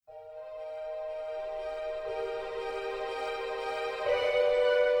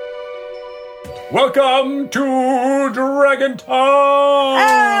Welcome to Dragon Talk! Oh,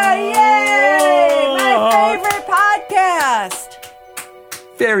 yay! My favorite podcast!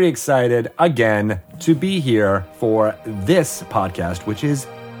 Very excited again to be here for this podcast, which is,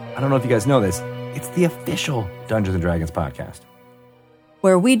 I don't know if you guys know this, it's the official Dungeons & Dragons podcast.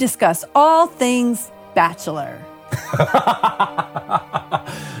 Where we discuss all things Bachelor.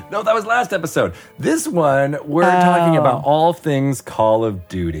 No, that was last episode. This one, we're talking about all things Call of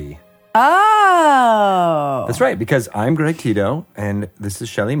Duty. Oh. That's right, because I'm Greg Tito, and this is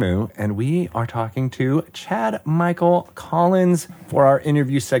Shelley Moo, and we are talking to Chad Michael Collins for our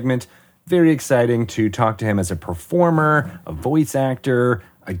interview segment. Very exciting to talk to him as a performer, a voice actor,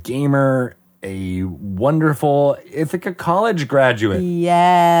 a gamer, a wonderful Ithaca College graduate.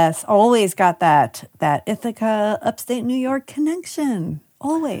 Yes, always got that Ithaca, upstate New York connection.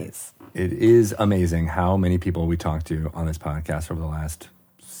 Always. It is amazing how many people we talked to on this podcast over the last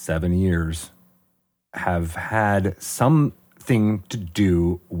 7 years have had something to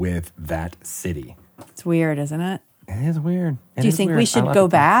do with that city. It's weird, isn't it? It is weird. Do you think we should go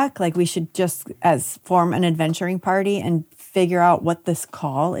back? Like we should just form an adventuring party and figure out what this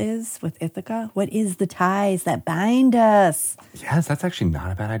call is with Ithaca? What is the ties that bind us? Yes, that's actually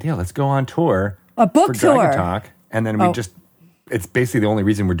not a bad idea. Let's go on tour. A book for tour. Dragon Talk. And then it's basically the only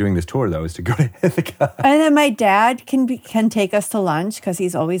reason we're doing this tour, though, is to go to Ithaca. And then my dad can take us to lunch because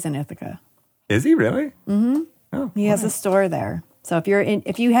he's always in Ithaca. Is he really? Mm-hmm. Oh, he has a store there. So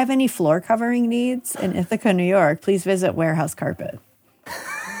if you have any floor covering needs in Ithaca, New York, please visit Warehouse Carpet.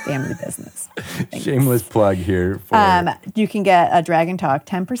 Family business. Thanks. Shameless plug here. You can get a Dragon Talk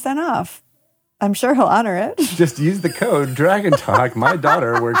 10% off. I'm sure he'll honor it. Just use the code Dragon Talk. My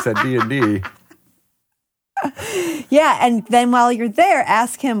daughter works at D&D. Yeah, and then while you're there,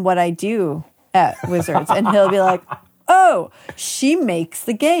 ask him what I do at Wizards, and he'll be like, "Oh, she makes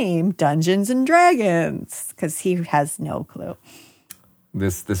the game Dungeons and Dragons," because he has no clue.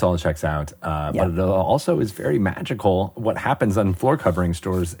 This all checks out, Yep. but it also is very magical what happens on floor covering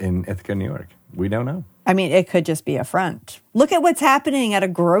stores in Ithaca, New York. We don't know. I mean, it could just be a front. Look at what's happening at a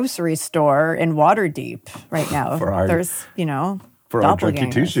grocery store in Waterdeep right now. For our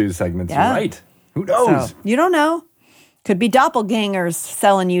Drinky Two Shoes segments, Yeah. right? Who knows? So, you don't know. Could be doppelgangers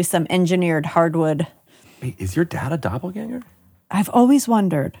selling you some engineered hardwood. Wait, is your dad a doppelganger? I've always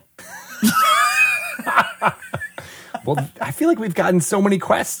wondered. Well, I feel like we've gotten so many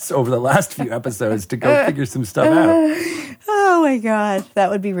quests over the last few episodes to go figure some stuff out. Oh my God. That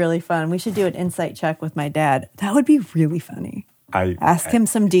would be really fun. We should do an insight check with my dad. That would be really funny. Ask him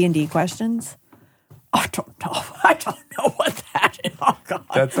some D&D questions. I don't know. I don't know what that is. Oh God.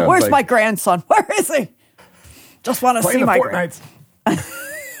 Where's my grandson? Where is he? Just want to see my grandson.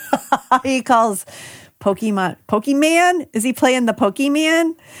 He calls Pokemon. Is he playing the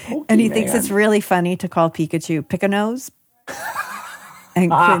Pokemon? And he thinks it's really funny to call Pikachu Pick-a-Nose.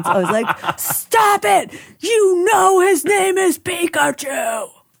 And Quinn's always like, "Stop it! You know his name is Pikachu."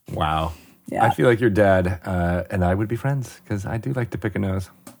 Wow. Yeah. I feel like your dad and I would be friends because I do like to pick a nose.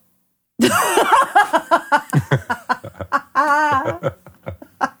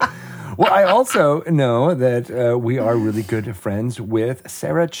 Well, I also know that we are really good friends with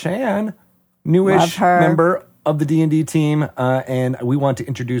Sarah Chan, newish member of the D&D team, and we want to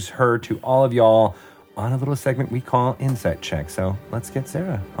introduce her to all of y'all on a little segment we call Insight Check. So let's get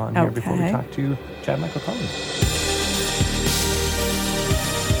Sarah on here before we talk to Chad Michael Collins.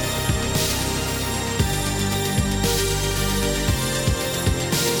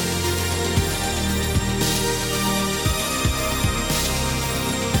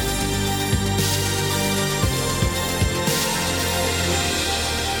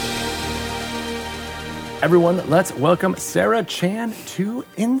 Everyone, let's welcome Sarah Chan to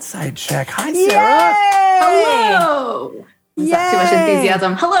Inside Check. Hi, Sarah. Hello. Is that too much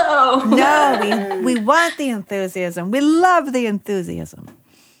enthusiasm? Hello. No, we want the enthusiasm. We love the enthusiasm.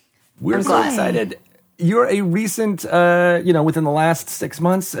 We're so excited. You're a recent, within the last 6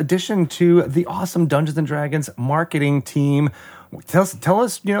 months, addition to the awesome Dungeons & Dragons marketing team. Tell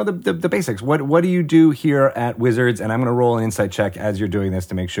us, the basics. What do you do here at Wizards? And I'm going to roll an Insight Check as you're doing this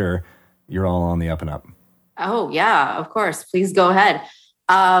to make sure you're all on the up and up. Oh, yeah, of course. Please go ahead.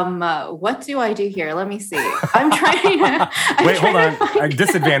 What do I do here? Let me see. I'm trying to... Wait, hold on. I'm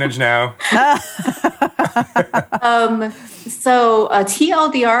disadvantaged now. So a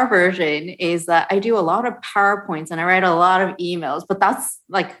TLDR version is that I do a lot of PowerPoints and I write a lot of emails, but that's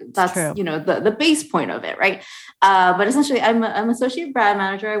true. The base point of it, right? But essentially, I'm associate brand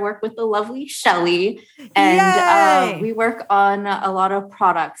manager. I work with the lovely Shelley, and we work on a lot of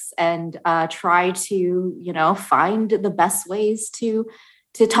products and try to find the best ways to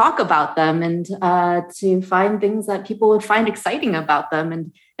to talk about them and to find things that people would find exciting about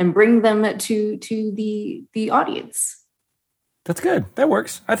them and bring them to the audience. That's good. That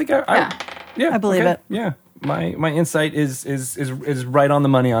works. I think I believe it. Yeah. My insight is right on the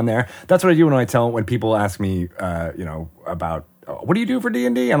money on there. That's what I do when people ask me, about what do you do for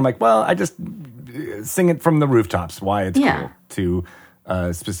D&D? And I'm like, well, I just sing it from the rooftops. Why it's cool to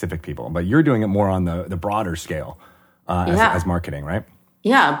specific people, but you're doing it more on the broader scale as marketing, right?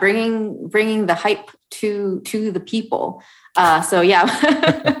 Yeah, bringing the hype to the people. Is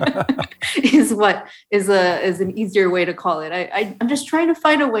an easier way to call it. I'm just trying to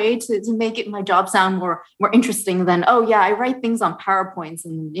find a way to make it my job sound more interesting than I write things on PowerPoints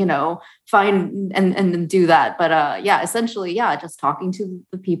and find and do that. But essentially just talking to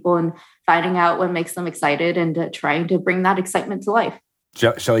the people and finding out what makes them excited and trying to bring that excitement to life.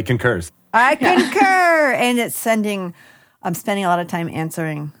 Shelley concurs. I concur, and I'm spending a lot of time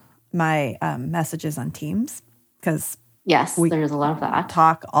answering my messages on Teams because there's a lot of that.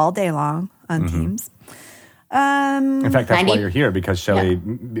 Talk all day long on Teams. In fact, that's why you're here, because Shelley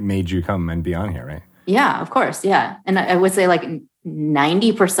made you come and be on here, right? Yeah, of course. Yeah. And I would say like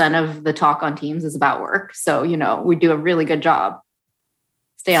 90% of the talk on Teams is about work. So, we do a really good job.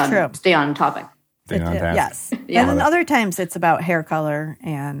 Stay on topic. Stay on task. Yes. And then other times it's about hair color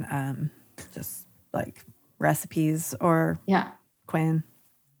and just like recipes or Quinn.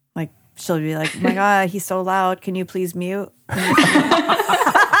 Like she'll be like, "Oh my God, he's so loud. Can you please mute?" That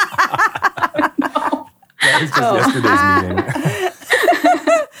was just yesterday's meeting.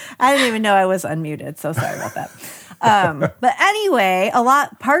 I didn't even know I was unmuted, so sorry about that. But anyway,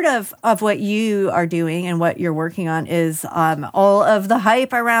 part of what you are doing and what you're working on is all of the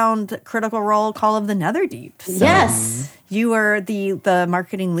hype around Critical Role Call of the Netherdeep. So yes, you are the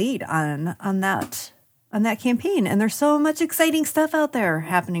marketing lead on that campaign, and there's so much exciting stuff out there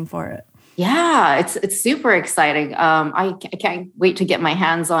happening for it. Yeah, it's super exciting. I can't wait to get my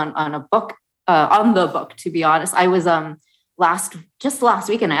hands on the book. To be honest, I was last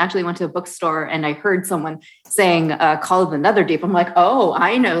weekend, I actually went to a bookstore and I heard someone saying Call of the Netherdeep. I'm like, oh,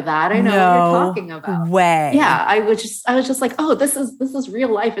 I know that. I know what you're talking about. Way. Yeah, I was just like, oh, this is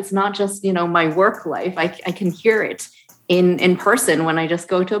real life. It's not just, my work life. I can hear it in person when I just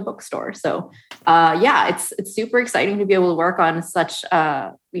go to a bookstore. So it's super exciting to be able to work on such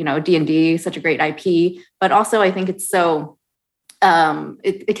D&D, such a great IP, but also I think it's so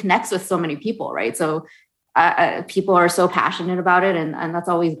it connects with so many people, right? So people are so passionate about it, and that's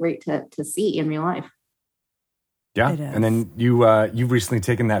always great to see in real life. Yeah, and then you've recently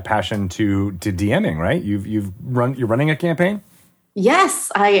taken that passion to DMing, right? You're running a campaign. Yes,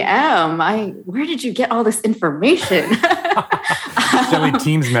 I am. Where did you get all this information? Shelley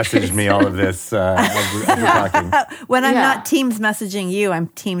Teams messaged me all of this as we're talking. When I'm not Teams messaging you, I'm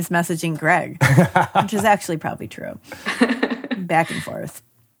Teams messaging Greg, which is actually probably true. Back and forth.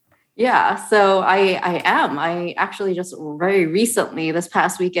 Yeah, so I am. I actually just very recently, this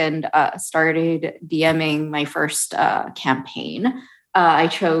past weekend, started DMing my first campaign. I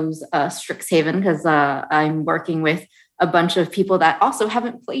chose Strixhaven because I'm working with a bunch of people that also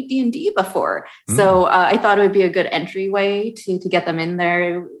haven't played D&D before. So I thought it would be a good entryway to get them in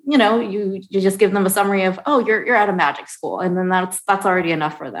there. You just give them a summary of, oh, you're at a magic school. And then that's already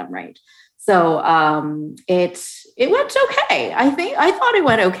enough for them, right? So it went okay. I thought it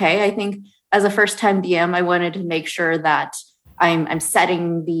went okay. I think as a first-time DM, I wanted to make sure that I'm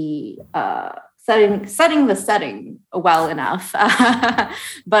setting the setting well enough,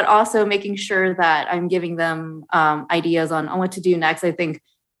 but also making sure that I'm giving them ideas on what to do next. I think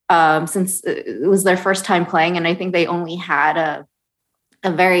since it was their first time playing, and I think they only had a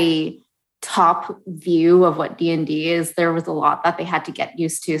very top view of what D&D is, there was a lot that they had to get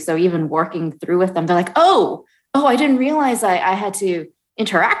used to. So even working through with them, they're like, oh, I didn't realize I had to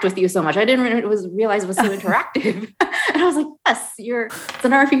interact with you so much. I didn't realize it was so interactive. And I was like, yes, it's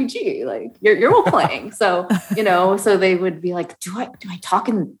an RPG. Like you're role playing. So, so they would be like, do I talk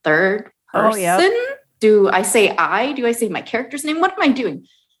in third person? Oh, yep. Do I say do I say my character's name? What am I doing?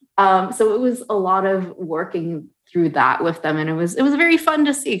 So it was a lot of working through that with them. And it was very fun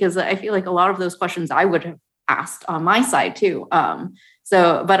to see, because I feel like a lot of those questions I would have asked on my side too.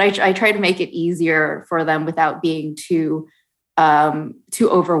 But I try to make it easier for them without being too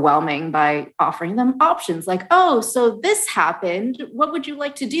overwhelming by offering them options like, oh, so this happened. What would you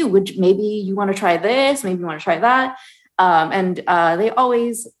like to do? Maybe you want to try this? Maybe you want to try that? And they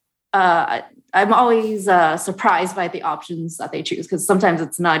always, I'm always surprised by the options that they choose, because sometimes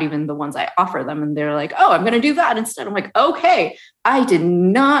it's not even the ones I offer them, and they're like, "Oh, I'm going to do that instead." I'm like, "Okay, I did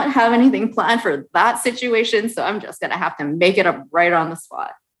not have anything planned for that situation, so I'm just going to have to make it up right on the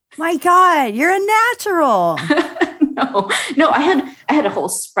spot." My God, you're a natural. No, I had a whole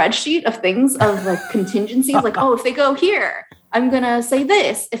spreadsheet of things, of like contingencies, like, oh, if they go here, I'm going to say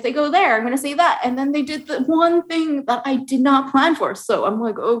this. If they go there, I'm going to say that. And then they did the one thing that I did not plan for. So I'm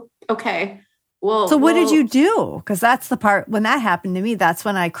like, oh, okay. Well, so what did you do? Because that's the part when that happened to me. That's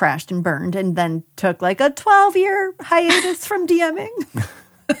when I crashed and burned, and then took like a 12-year hiatus from DMing.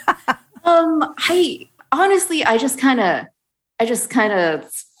 I just kind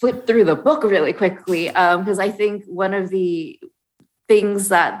of flipped through the book really quickly, because I think one of the things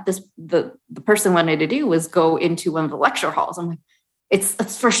that the person wanted to do was go into one of the lecture halls. I'm like, it's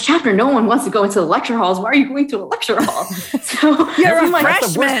first chapter. No one wants to go into the lecture halls. Why are you going to a lecture hall? So you're a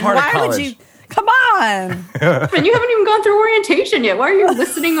freshman. Why would you? Come on. And you haven't even gone through orientation yet. Why are you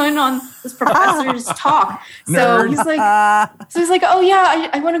listening in on this professor's talk? So he's like, oh yeah,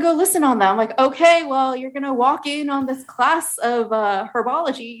 I want to go listen on that. I'm like, okay, well, you're going to walk in on this class of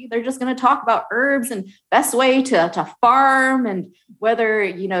herbology. They're just going to talk about herbs and best way to farm, and whether,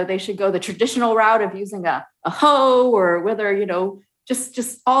 they should go the traditional route of using a hoe, or whether,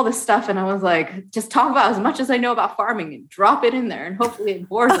 just all this stuff. And I was like, just talk about as much as I know about farming and drop it in there, and hopefully it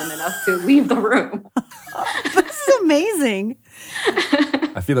bores them enough to leave the room. That's amazing.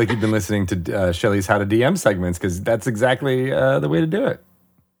 I feel like you've been listening to Shelly's How to DM segments, because that's exactly the way to do it.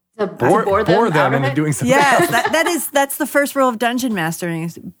 Bore them into doing something else. That's the first rule of dungeon mastering,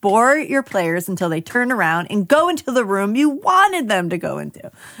 is bore your players until they turn around and go into the room you wanted them to go into.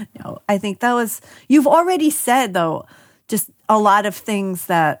 No, I think that was, you've already said, though, just a lot of things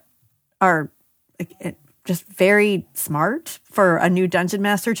that are just very smart for a new dungeon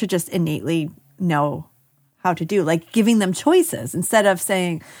master to just innately know how to do, like giving them choices instead of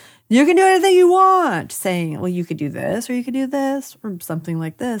saying, you can do anything you want, saying, well, you could do this, or you could do this, or something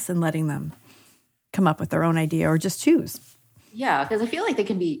like this, and letting them come up with their own idea or just choose. Yeah, because I feel like they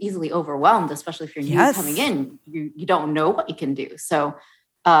can be easily overwhelmed, especially if you're new coming in. You don't know what you can do. So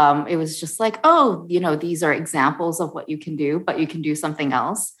it was just like, oh, these are examples of what you can do, but you can do something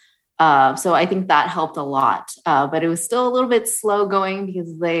else. So I think that helped a lot. But it was still a little bit slow going,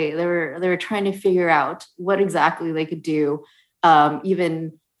 because they were trying to figure out what exactly they could do.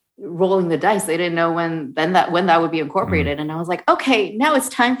 Even rolling the dice, they didn't know when that would be incorporated. And I was like, okay, now it's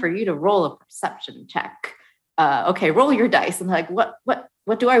time for you to roll a perception check. Okay, roll your dice. And like, what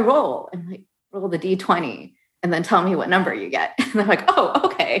do I roll? And like, roll the D20. And then tell me what number you get. And they're like, oh,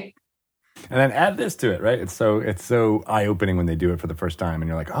 okay. And then add this to it, right? It's so eye-opening when they do it for the first time. And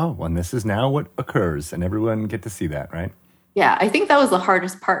you're like, oh, and this is now what occurs. And everyone get to see that, right? Yeah, I think that was the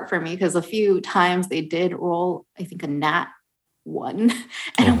hardest part for me, because a few times they did roll, I think, a nat 1.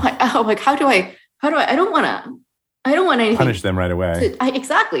 And I'm like, how do I don't want anything. Punish them right away.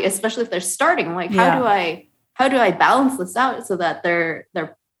 Exactly, especially if they're starting. I'm like, how do I balance this out so that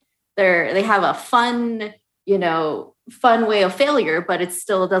they have a fun way of failure, but it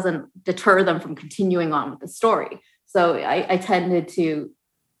still doesn't deter them from continuing on with the story. So I tended to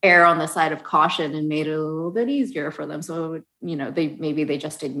err on the side of caution and made it a little bit easier for them. So, they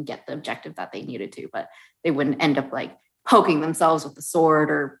just didn't get the objective that they needed to, but they wouldn't end up like poking themselves with the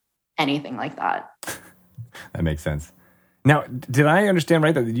sword or anything like that. That makes sense. Now, did I understand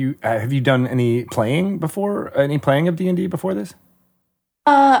right that you have you done any playing of D&D before this?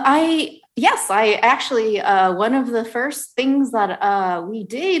 Yes, I actually, one of the first things that we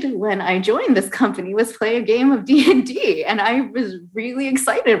did when I joined this company was play a game of D&D, and I was really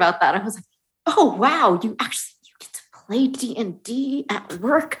excited about that. I was like, oh, wow, you get to play D&D at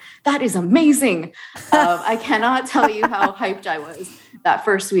work? That is amazing. I cannot tell you how hyped I was that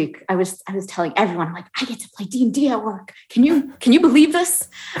first week. I was telling everyone, I'm like, I get to play D&D at work. Can you believe this?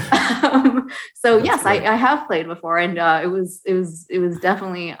 So yes, I have played before, and it was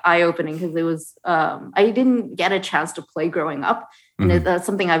definitely eye-opening, because it was I didn't get a chance to play growing up, and that's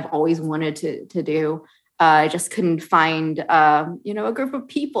something I've always wanted to do. I just couldn't find a group of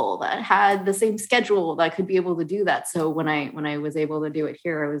people that had the same schedule that could be able to do that. So when I was able to do it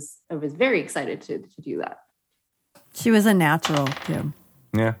here, I was very excited to do that. She was a natural too.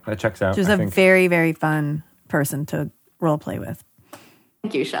 Yeah, that checks out. She was very, very fun person to role play with.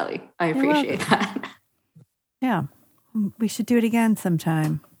 Thank you, Shelly. I appreciate that. Yeah, we should do it again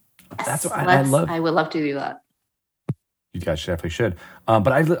sometime. Yes, that's what I love. I would love to do that. You guys definitely should. But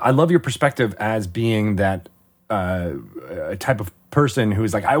I love your perspective as being that type of person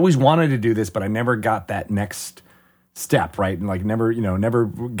who's like, I always wanted to do this, but I never got that next step, right? And like never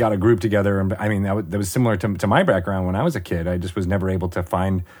got a group together. And I mean, that was similar to my background when I was a kid. I just was never able to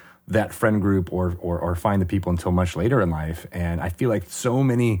find that friend group or find the people until much later in life. And I feel like so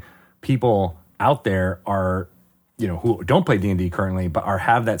many people out there are, who don't play D&D currently, but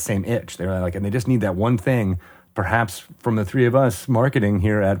have that same itch. They're like, and they just need that one thing. Perhaps from the three of us marketing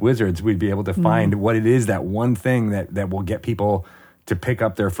here at Wizards, we'd be able to find what it is, that one thing that will get people to pick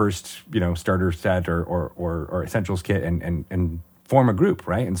up their first, starter set or essentials kit and form a group,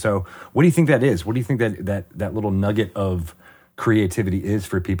 right? And so what do you think that is? What do you think that little nugget of creativity is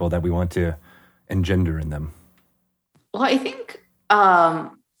for people that we want to engender in them? Well, I think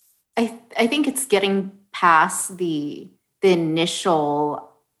I think it's getting past the initial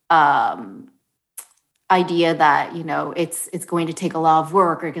idea that it's going to take a lot of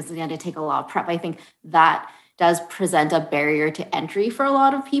work or it's going to take a lot of prep. I think that does present a barrier to entry for a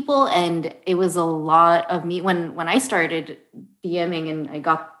lot of people, and it was a lot of me when I started DMing and I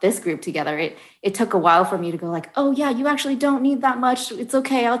got this group together. It took a while for me to go like, oh yeah, you actually don't need that much. It's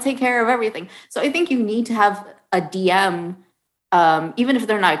okay. I'll take care of everything. So I think you need to have a DM, even if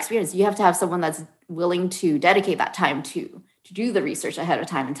they're not experienced. You have to have someone that's willing to dedicate that time to do the research ahead of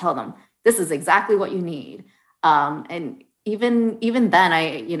time and tell them this is exactly what you need. And even then,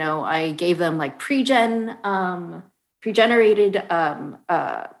 I gave them like pre-generated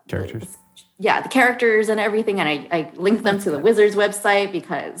characters. Yeah, the characters and everything, and I linked them to the Wizards website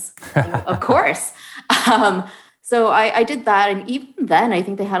because, of course. So I did that, and even then, I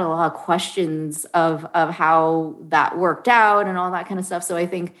think they had a lot of questions of how that worked out and all that kind of stuff. So I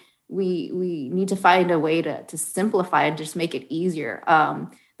think we need to find a way to simplify and just make it easier.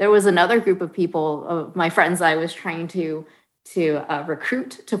 There was another group of people, of my friends, I was trying to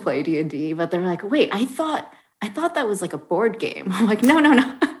recruit to play D&D, but they're like, wait, I thought that was like a board game. I'm like, no.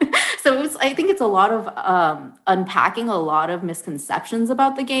 So I think it's a lot of unpacking a lot of misconceptions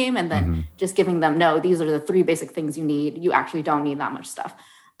about the game, and then just giving them, no, these are the 3 basic things you need. You actually don't need that much stuff.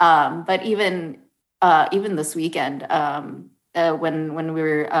 But even this weekend, when we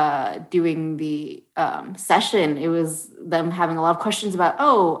were doing the session, it was them having a lot of questions about,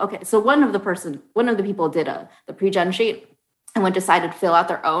 oh, okay. So one of the people did the pre-gen sheet and decided to fill out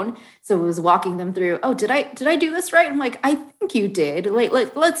their own. So it was walking them through, oh, did I do this right? I'm like, I think you did.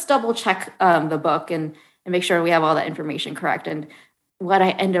 Let's double check the book and make sure we have all that information correct. And what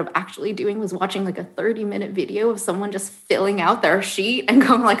I ended up actually doing was watching like a 30-minute video of someone just filling out their sheet and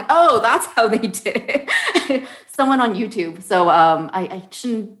going like, oh, that's how they did it. Someone on YouTube. So I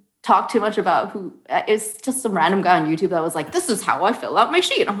shouldn't talk too much about who. It's just some random guy on YouTube that was like, this is how I fill out my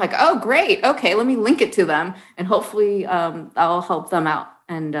sheet. I'm like, oh, great. Okay, let me link it to them. And hopefully that'll help them out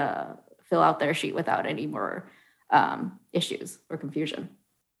and fill out their sheet without any more issues or confusion.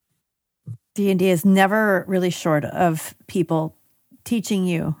 D&D is never really short of people teaching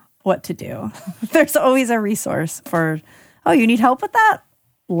you what to do. There's always a resource for, oh, you need help with that?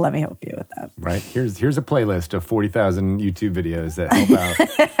 Let me help you with that. Right. Here's a playlist of 40,000 YouTube videos that help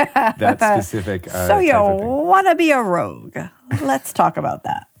out that specific So you want to be a rogue. Let's talk about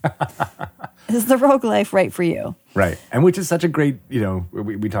that. Is the rogue life right for you? Right. And which is such a great,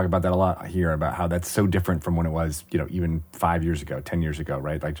 we talk about that a lot here, about how that's so different from when it was, even 5 years ago, 10 years ago,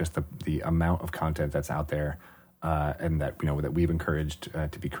 right? Like just the amount of content that's out there. And that that we've encouraged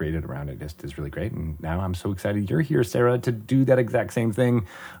to be created around it is really great. And now I'm so excited you're here, Sarah, to do that exact same thing,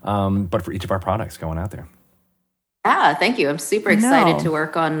 but for each of our products going out there. Yeah, thank you. I'm super excited to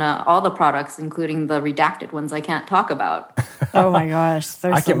work on all the products, including the redacted ones I can't talk about. Oh my gosh.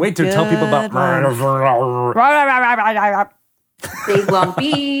 I can't wait to tell people about big long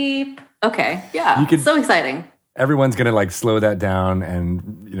beep. Okay, yeah, so exciting. Everyone's going to slow that down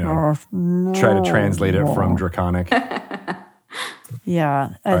and, try to translate it from Draconic. Yeah,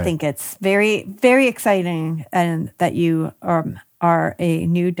 I think it's very, very exciting, and that you are a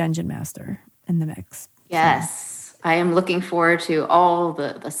new dungeon master in the mix. Yes, I am looking forward to all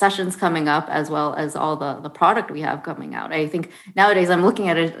the sessions coming up, as well as all the product we have coming out. I think nowadays I'm looking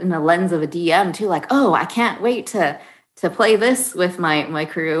at it in the lens of a DM too, like, oh, I can't wait to play this with my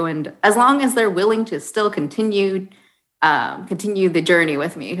crew, and as long as they're willing to still continue the journey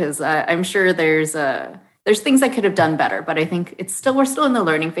with me, because I'm sure there's things I could have done better, but I think we're still in the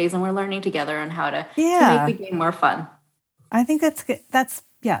learning phase, and we're learning together on how to make the game more fun. I think that's good.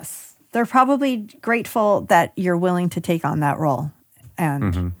 Yes, they're probably grateful that you're willing to take on that role,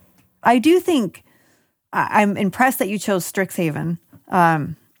 and I do think I'm impressed that you chose Strixhaven.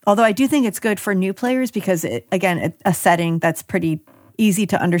 Although I do think it's good for new players because, it's a setting that's pretty easy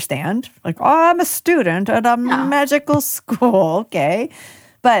to understand. Like, oh, I'm a student at a magical school, okay?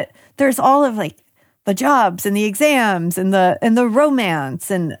 But there's all of the jobs and the exams and the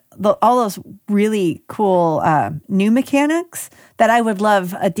romance and all those really cool new mechanics that I would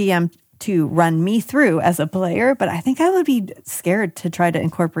love a DM to run me through as a player, but I think I would be scared to try to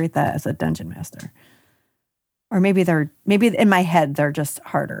incorporate that as a dungeon master. Or maybe in my head they're just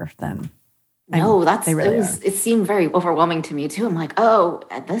harder than. No, it seemed very overwhelming to me too. I'm like, oh,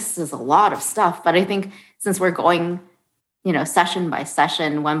 this is a lot of stuff. But I think since we're going, session by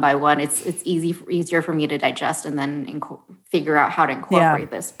session, one by one, it's easier for me to digest and then figure out how to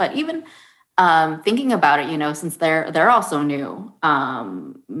incorporate this. But even thinking about it, since they're also new,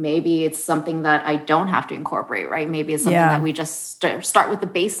 maybe it's something that I don't have to incorporate, right? Maybe it's something that we just start with the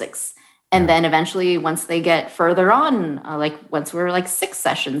basics. And then eventually, once they get further on, once we're 6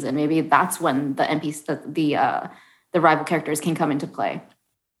 sessions in, maybe that's when the NPC, the rival characters can come into play.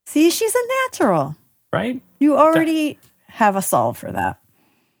 See, she's a natural. Right? You already have a solve for that.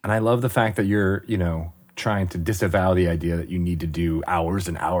 And I love the fact that you're, trying to disavow the idea that you need to do hours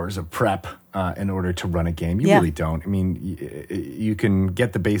and hours of prep in order to run a game. You really don't. I mean, you can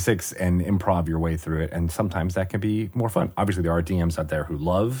get the basics and improv your way through it, and sometimes that can be more fun. Obviously, there are DMs out there who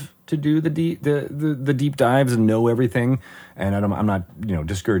love to do the deep dives and know everything, and I'm not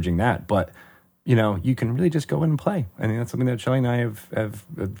discouraging that, but you can really just go in and play. I mean, that's something that Shelly and I have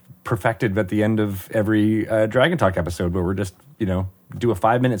perfected at the end of every Dragon Talk episode, where we're just do a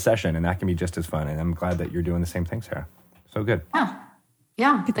 5-minute session, and that can be just as fun. And I'm glad that you're doing the same thing, Sarah. So good.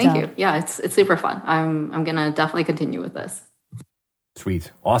 Yeah. Thank you. Yeah, it's super fun. I'm gonna definitely continue with this.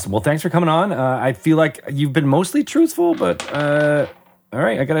 Sweet, awesome. Well, thanks for coming on. I feel like you've been mostly truthful, but all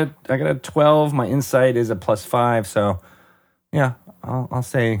right. I got a 12. My insight is a +5. So yeah, I'll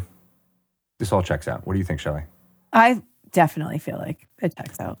say this all checks out. What do you think, Shelly? I definitely feel like it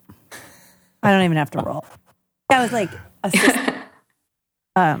checks out. I don't even have to roll. That was like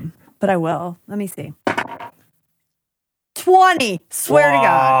but I will. Let me see. 20. Swear to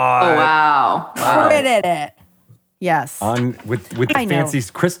God. Oh, wow. Credit it. Yes. With the fancy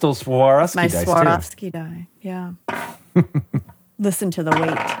crystal Swarovski my dice, Swarovski die. Yeah. Listen to the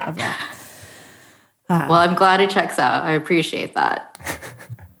weight of that. Well, I'm glad it checks out. I appreciate that.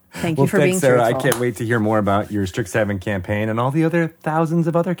 Thank you for being Sarah. truthful. I can't wait to hear more about your Strixhaven campaign and all the other thousands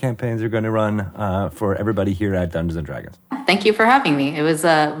of other campaigns you're going to run for everybody here at Dungeons & Dragons. Thank you for having me. It was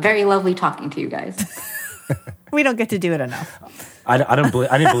very lovely talking to you guys. We don't get to do it enough. I didn't believe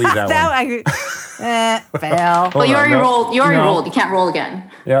that one. Fail. Well, you already rolled. You already rolled. You can't roll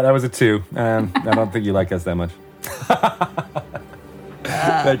again. Yeah, that was a 2. I don't think you like us that much.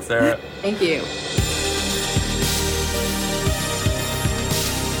 Thanks, Sarah. Thank you.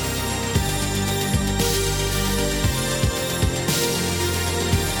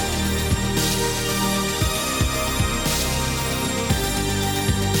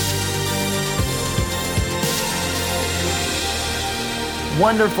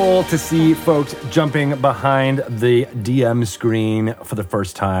 Wonderful to see folks jumping behind the DM screen for the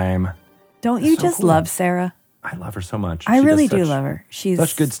first time. Don't you just love Sarah? I love her so much. I really do love her. She's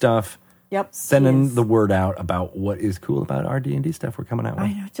such good stuff. Yep. Sending the word out about what is cool about our D&D stuff we're coming out with.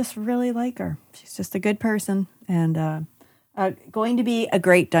 I just really like her. She's just a good person and going to be a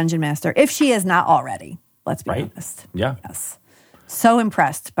great dungeon master, if she is not already. Let's be honest. Yeah. Yes. So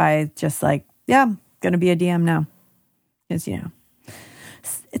impressed by just going to be a DM now. Because,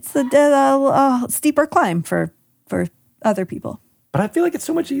 it's a steeper climb for other people. But I feel like it's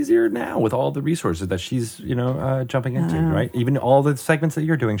so much easier now with all the resources that she's, jumping into, right? Even all the segments that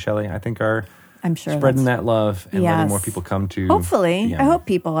you're doing, Shelly, I think I'm sure spreading that love and letting more people come to. Hopefully. DM. I hope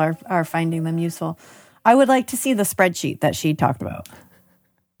people are finding them useful. I would like to see the spreadsheet that she talked about.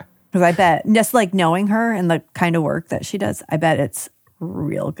 Because I bet, just knowing her and the kind of work that she does, I bet it's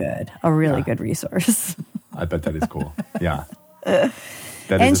real good. A really good resource. I bet that is cool. Yeah.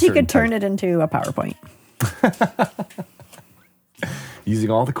 And she could turn it into a PowerPoint.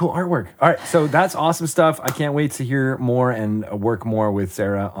 Using all the cool artwork. All right, so that's awesome stuff. I can't wait to hear more and work more with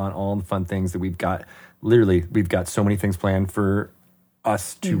Sarah on all the fun things that we've got. Literally, we've got so many things planned for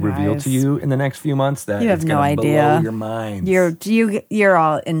us to reveal to you in the next few months that you have no idea. Blow your mind. You're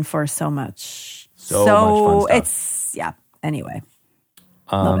all in for so much. So much fun stuff. Anyway.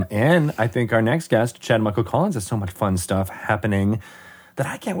 And I think our next guest, Chad Michael Collins, has so much fun stuff happening that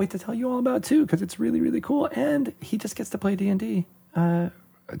I can't wait to tell you all about too, because it's really, really cool. And he just gets to play D&D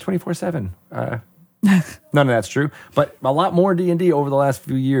 24/7. None of that's true, but a lot more D&D over the last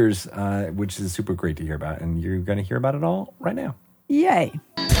few years, which is super great to hear about. And you're going to hear about it all right now. Yay.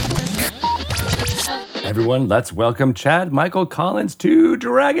 Everyone, let's welcome Chad Michael Collins to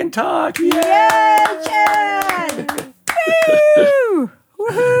Dragon Talk. Yay, Chad! Woo!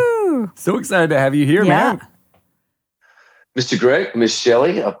 Woohoo! So excited to have you here, man. Mr. Greg, Miss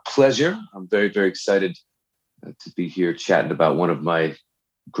Shelley, a pleasure. I'm very, very excited to be here chatting about one of my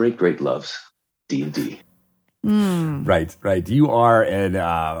great loves, D&D. Right. You are an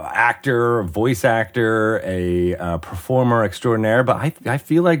actor, a voice actor, a performer extraordinaire, but I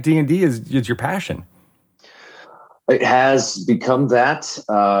feel like D&D is your passion. It has become that,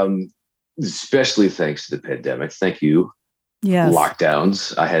 especially thanks to the pandemic. Thank you. Yes.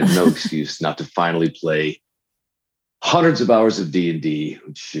 Lockdowns. I had no excuse not to finally play hundreds of hours of D&D,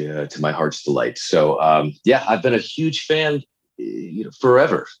 which to my heart's delight. So, I've been a huge fan,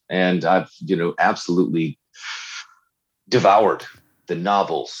 forever. And I've, absolutely devoured the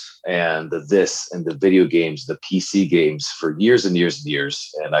novels and the video games, the PC games for years and years and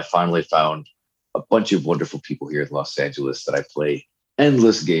years. And I finally found a bunch of wonderful people here in Los Angeles that I play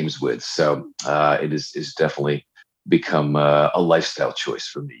endless games with. So it is definitely become a lifestyle choice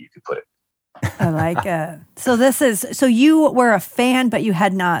for me, you could put it. I like it. So you were a fan, but you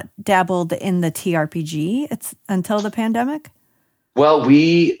had not dabbled in the TRPG until the pandemic? Well,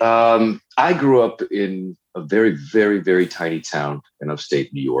 I grew up in a very, very, very tiny town in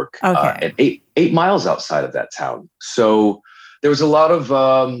upstate New York, and 8 miles outside of that town. So there was a lot of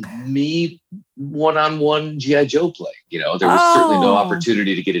me one-on-one G.I. Joe play. There was certainly no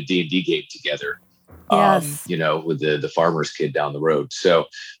opportunity to get a D&D game together. Yes. With the farmer's kid down the road. So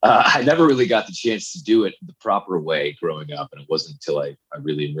I never really got the chance to do it the proper way growing up. And it wasn't until I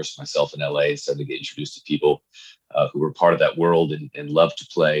really immersed myself in LA and started to get introduced to people who were part of that world and loved to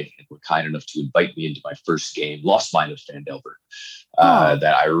play and were kind enough to invite me into my first game, Lost Mine of Phandelver,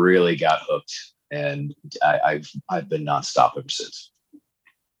 that I really got hooked. And I've been nonstop ever since.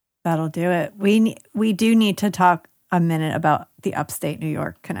 That'll do it. We do need to talk a minute about the upstate New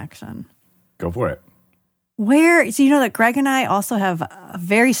York connection. Go for it. So you know that Greg and I also have a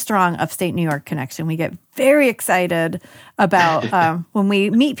very strong upstate New York connection. We get very excited about when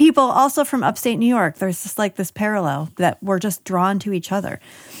we meet people also from upstate New York. There's just like this parallel that we're just drawn to each other.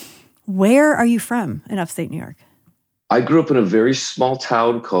 Where are you from in upstate New York? I grew up in a very small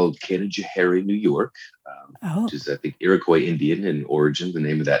town called Canajoharie, New York, which is, I think, Iroquois Indian in origin, the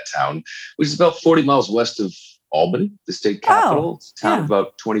name of that town, which is about 40 miles west of Albany, the state capital. It's a town of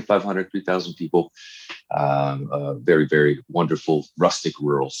about 2,500, 3,000 people. A very, very wonderful rustic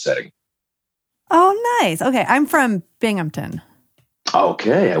rural setting. Oh, nice. Okay, I'm from Binghamton.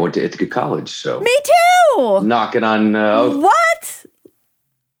 Okay, I went to Ithaca College, so me too. Knocking on what?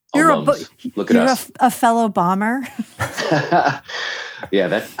 You're a fellow bomber.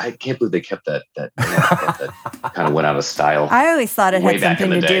 Yeah, I can't believe they kept that. That kind of went out of style. I always thought it had something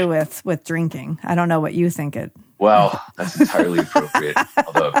to do with drinking. I don't know what you think it. Well, that's entirely appropriate.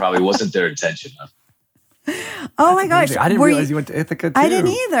 Although it probably wasn't their intention. Oh my gosh! I didn't realize you went to Ithaca too. I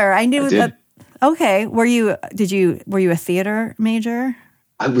didn't either. I knew that. Okay, were you a theater major?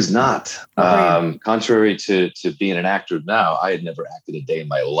 I was not. Contrary to being an actor now, I had never acted a day in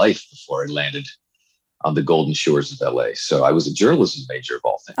my life before I landed on the golden shores of LA. So I was a journalism major of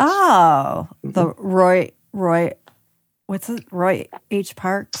all things. Oh, the Roy, what's it? Roy H.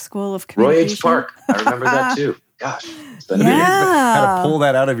 Park School of Communication? Roy H. Park. I remember that too. Gosh. How to pull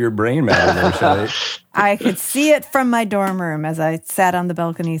that out of your brain, man. I could see it from my dorm room as I sat on the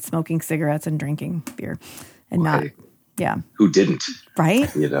balcony smoking cigarettes and drinking beer. Who didn't?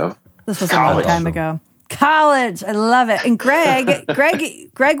 Right? This was College. a long time ago. College. I love it. And Greg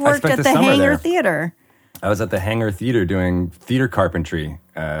worked at the Hangar Theater. I was at the Hangar Theater doing theater carpentry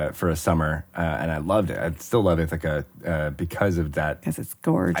for a summer, and I loved it. I still love Ithaca because of that. Because it's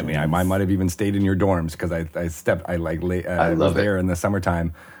gorgeous. I mean, I might have even stayed in your dorms because I was there in the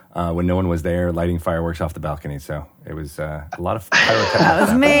summertime when no one was there, lighting fireworks off the balcony. So it was a lot of pyrotechnics. That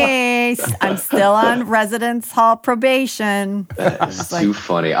was me. I'm still on residence hall probation. It's too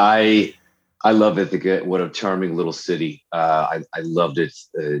funny. I love Ithaca. What a charming little city. I loved it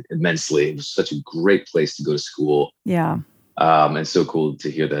immensely. It was such a great place to go to school. Yeah. And so cool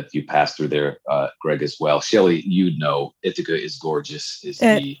to hear that you passed through there, Greg, as well. Shelley, Ithaca is gorgeous.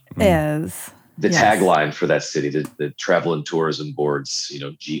 It is. The tagline for that city, the travel and tourism boards,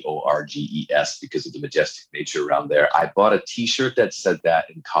 GORGES, because of the majestic nature around there. I bought a T-shirt that said that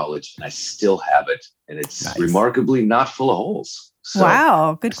in college, and I still have it. And it's remarkably not full of holes. So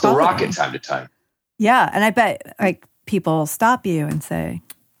wow, good quality. It's the rocket time to time. Yeah, and I bet people stop you and say,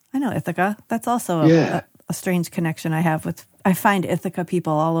 "I know Ithaca." That's also a strange connection I have with. I find Ithaca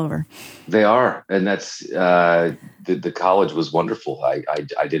people all over. They are, and that's the college was wonderful. I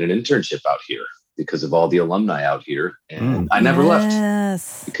did an internship out here because of all the alumni out here, and I never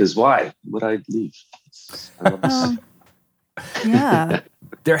left. Because why would I leave? I love this city. Yeah.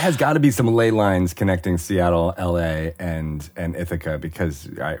 There has got to be some ley lines connecting Seattle, LA, and Ithaca because,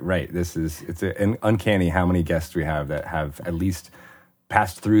 it's an uncanny how many guests we have that have at least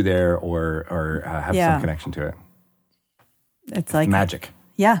passed through there or have some connection to it. It's like magic.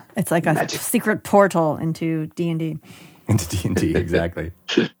 Yeah, it's like a secret portal into D&D. Into D&D, exactly.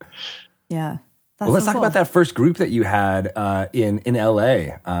 Yeah. Well, let's talk about that first group that you had in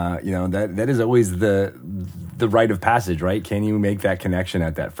LA. That is always the rite of passage, right? Can you make that connection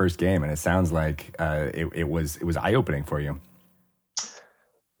at that first game? And it sounds like it was eye-opening for you.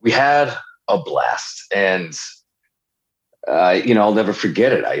 We had a blast, and I'll never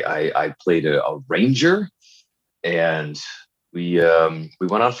forget it. I played a ranger, and we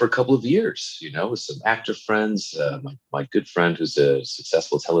went on for a couple of years, with some actor friends. My good friend who's a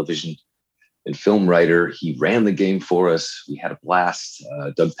successful television and film writer, he ran the game for us. We had a blast.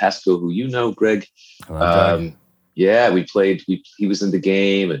 Doug Pasco, who you know, Greg. We played. He was in the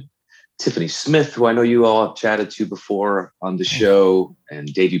game, and Tiffany Smith, who I know you all have chatted to before on the show,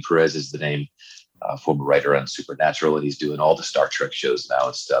 and Davey Perez is the name, former writer on Supernatural, and he's doing all the Star Trek shows now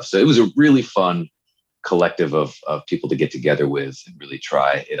and stuff. So it was a really fun collective of people to get together with and really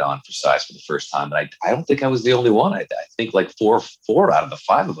try it on for size for the first time. And I don't think I was the only one. I think like four out of the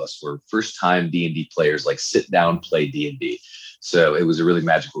five of us were first time D&D players, like sit down, play D&D. So it was a really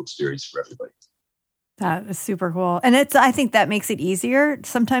magical experience for everybody. That is super cool. And I think that makes it easier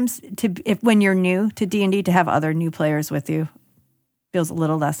sometimes when you're new to D&D to have other new players with you. Feels a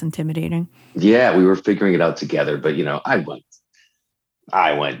little less intimidating. Yeah, we were figuring it out together, but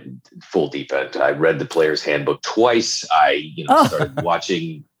I went full deep end. I read the player's handbook twice. I started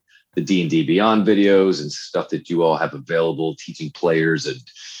watching the D&D Beyond videos and stuff that you all have available, teaching players, and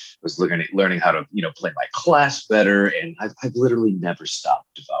was learning how to play my class better. And I've literally never stopped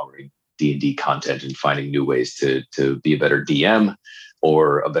devouring D&D content and finding new ways to be a better DM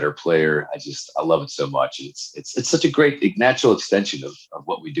or a better player. I love it so much. It's such a great natural extension of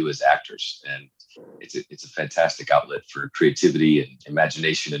what we do as actors, and it's a fantastic outlet for creativity and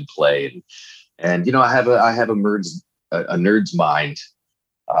imagination and play. And I have a nerd's mind,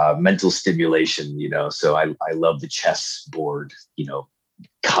 mental stimulation. So I love the chess board,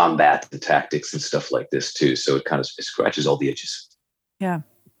 combat, the tactics and stuff like this too. So it scratches all the itches. Yeah.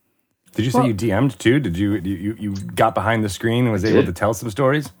 Did you say you DM'd too? Did you got behind the screen and was able to tell some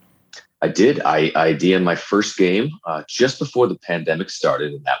stories? I did. I DM'd my first game just before the pandemic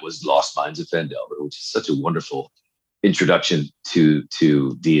started, and that was Lost Mines of Phandelver, which is such a wonderful introduction to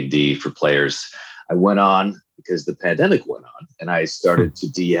D&D for players. I went on because the pandemic went on, and I started to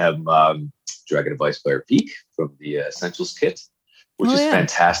DM Dragon of Icefire Peak from the Essentials kit, which is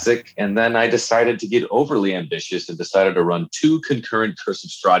fantastic. And then I decided to get overly ambitious and decided to run 2 concurrent Curse of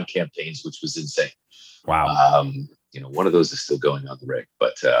Strahd campaigns, which was insane. Wow. One of those is still going on the rig,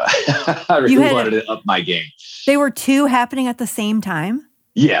 but I really wanted to up my game. They were 2 happening at the same time?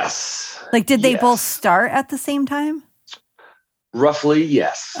 Yes. Like, did they both start at the same time? Roughly,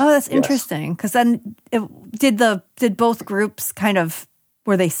 yes. Oh, that's interesting. Because then, did both groups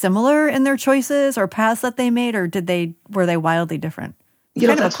were they similar in their choices or paths that they made, or were they wildly different?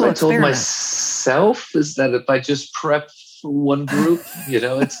 That's what I told myself, is that if I just prep for one group,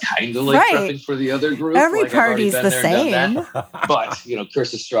 it's kind of like prepping for the other group. Every party's the same. But,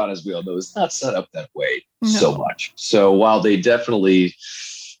 Curse of Strahd, as we all know, is not set up that way so much. So while they definitely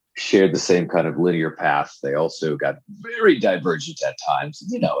shared the same kind of linear path, they also got very divergent at times,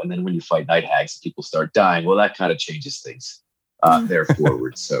 and then when you fight night hags, people start dying. Well, that kind of changes things there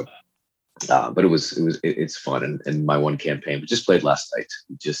forward. So, but it's fun. And my one campaign, we just played last night.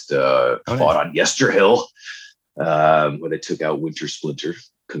 We just fought on Yesterhill, where they took out Winter Splinter.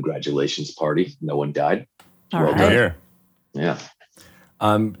 Congratulations party. No one died. Well done. Here. Yeah.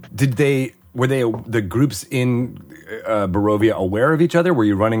 Were the groups in Barovia aware of each other? Were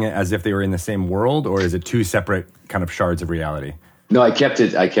you running it as if they were in the same world, or is it 2 separate kind of shards of reality? No, I kept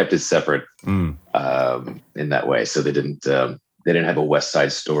it separate in that way. So they didn't have a West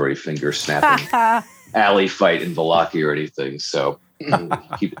Side Story finger snapping alley fight in Vallaki or anything. So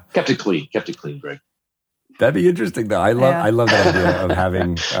kept it clean, Greg. That'd be interesting, though. I love that idea of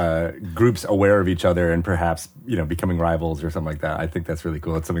having groups aware of each other and perhaps becoming rivals or something like that. I think that's really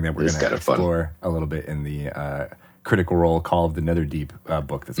cool. It's something that we're going to explore a little bit in the Critical Role Call of the Netherdeep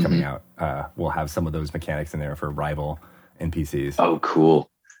book that's coming out. We'll have some of those mechanics in there for rival NPCs. Oh,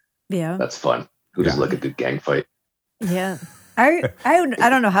 cool! Yeah, that's fun. Who doesn't like a good gang fight? Yeah. I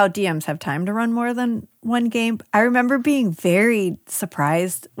don't know how DMs have time to run more than one game. I remember being very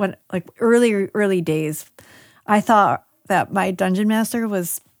surprised when, like, early days, I thought that my dungeon master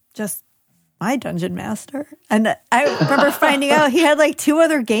was just my dungeon master. And I remember finding out he had like 2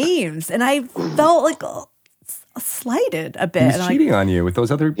 other games, and I felt like slighted a bit. He was cheating on you with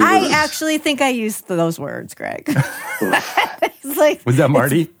those other people. I actually think I used those words, Greg. It's like, was that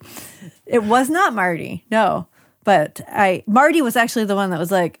Marty? It was not Marty, no. But Marty was actually the one that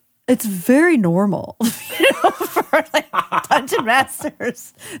was like, it's very normal, for like dungeon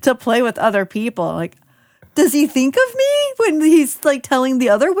masters to play with other people. Like, does he think of me when he's like telling the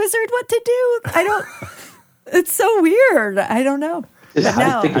other wizard what to do? It's so weird. I don't know.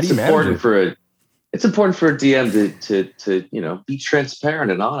 I think it's important for a DM to be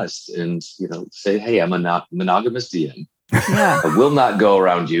transparent and honest and, say, hey, I'm a monogamous DM. Yeah. I will not go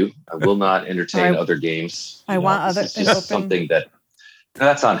around you. I will not entertain other games. I want other. It's just something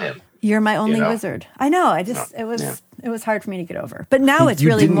that's on him. You're my only wizard. I know. It was hard for me to get over. But now it's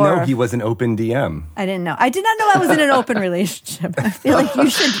really more. You didn't know he was an open DM. I didn't know. I did not know I was in an open relationship. I feel like you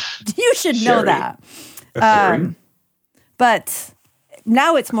should know that. But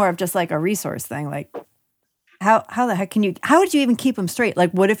now it's more of just like a resource thing. Like, how the heck how would you even keep him straight?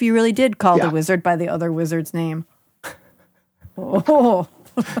 Like, what if you really did call the wizard by the other wizard's name? Oh.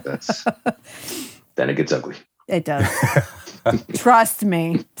 Then it gets ugly. It does. Trust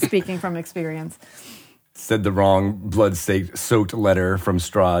me, speaking from experience. Said the wrong blood-soaked letter from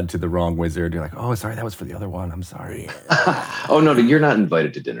Strahd to the wrong wizard. You're like, oh, sorry, that was for the other one. I'm sorry. Oh, no, you're not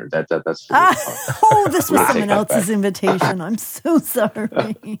invited to dinner. That's this was someone else's invitation. I'm so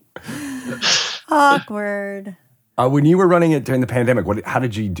sorry. Awkward. When you were running it during the pandemic, how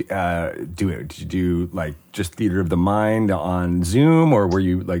did you do it? Did you do like just theater of the mind on Zoom, or were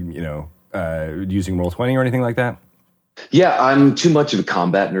you like using Roll20 or anything like that? Yeah, I'm too much of a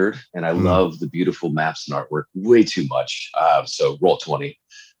combat nerd, and I love the beautiful maps and artwork way too much. So Roll20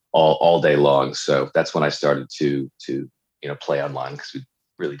 all day long. So that's when I started to play online, because we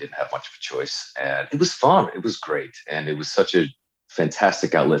really didn't have much of a choice, and it was fun. It was great, and it was such a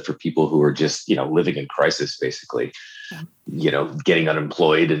fantastic outlet for people who are just living in crisis, basically. Getting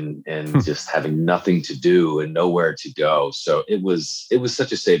unemployed and just having nothing to do and nowhere to go. So it was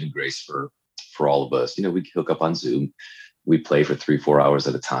such a saving grace for all of us. We'd hook up on Zoom, we'd play for 3-4 hours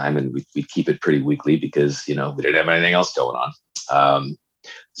at a time, and we'd keep it pretty weekly because we didn't have anything else going on.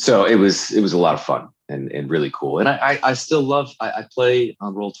 So it was a lot of fun and really cool. And I still love. I play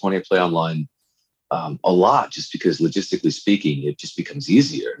on Roll20. I play online a lot, just because logistically speaking, it just becomes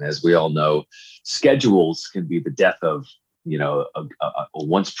easier. And as we all know, schedules can be the death of a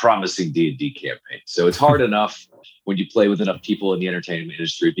once promising D&D campaign. So it's hard enough when you play with enough people in the entertainment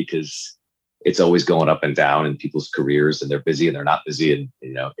industry, because it's always going up and down in people's careers, and they're busy and they're not busy, and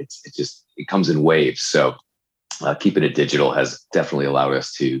it comes in waves. So keeping it digital has definitely allowed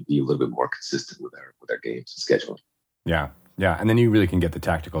us to be a little bit more consistent with our games and scheduling. Yeah, and then you really can get the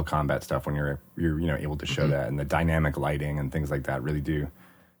tactical combat stuff when you're able to show that, and the dynamic lighting and things like that really do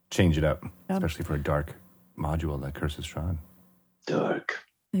change it up, especially for a dark module like Curse of Strahd. Dark,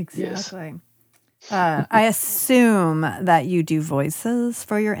 exactly. Yes. I assume that you do voices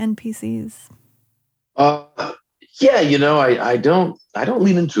for your NPCs. Yeah, I don't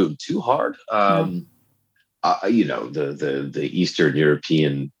lean into them too hard. The Eastern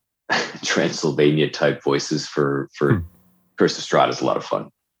European Transylvania type voices for Curse of Strahd is a lot of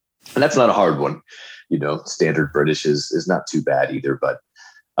fun, and that's not a hard one. Standard British is not too bad either, but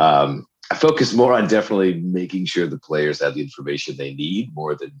I focus more on definitely making sure the players have the information they need,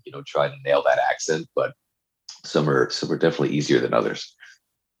 more than trying to nail that accent. But some are definitely easier than others.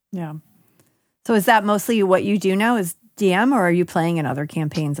 Yeah. So is that mostly what you do now, is DM, or are you playing in other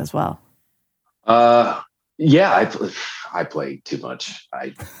campaigns as well? Yeah, I play too much.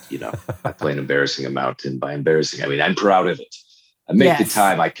 I play an embarrassing amount, and by embarrassing, I mean I'm proud of it. I make the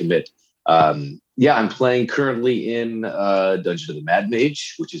time, I commit. I'm playing currently in Dungeon of the Mad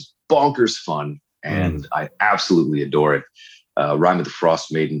Mage, which is bonkers fun, and I absolutely adore it. Rime of the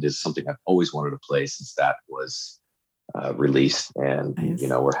Frost Maiden is something I've always wanted to play since that was released, and nice.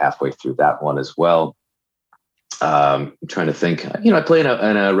 We're halfway through that one as well. I'm trying to think. I play in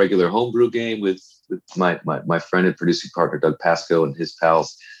a regular homebrew game with my friend and producing partner Doug Pasco and his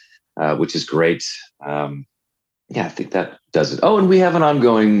pals, which is great. I think that does it. Oh, and we have an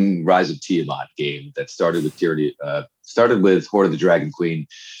ongoing Rise of Tiamat game that started with Hoard of the Dragon Queen.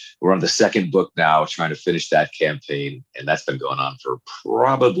 We're on the second book now, trying to finish that campaign, and that's been going on for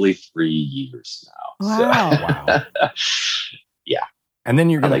probably 3 years now. Wow! So, yeah. And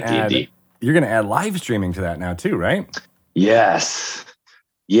then you're going to add live streaming to that now too, right? Yes.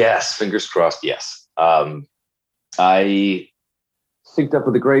 Fingers crossed. Yes. I synced up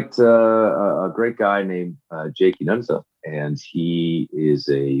with a great guy named Jake Nunza, and he is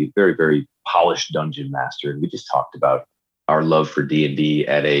a very, very polished dungeon master. And we just talked about our love for D&D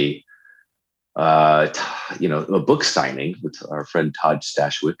at a book signing with our friend Todd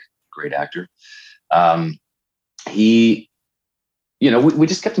Stashwick, great actor. We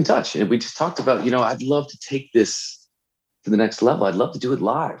just kept in touch, and we just talked about, I'd love to take this to the next level. I'd love to do it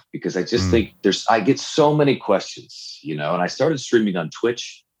live, because I just think I get so many questions, and I started streaming on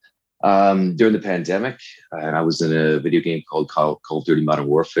Twitch during the pandemic, and I was in a video game called Call of Duty Modern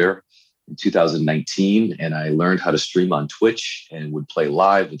Warfare in 2019, and I learned how to stream on Twitch and would play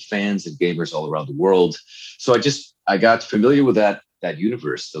live with fans and gamers all around the world. So I got familiar with that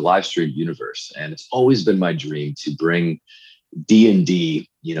universe, the live stream universe, and it's always been my dream to bring D&D,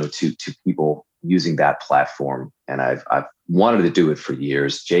 to people using that platform. And I've wanted to do it for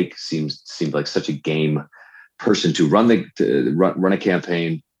years. Jake seemed like such a game person to run a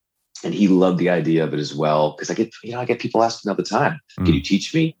campaign, and he loved the idea of it as well. Because I get people asking all the time, "Can you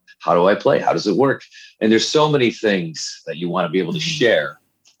teach me? How do I play? How does it work?" And there's so many things that you want to be able to share,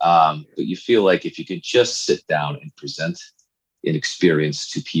 but you feel like if you can just sit down and present an experience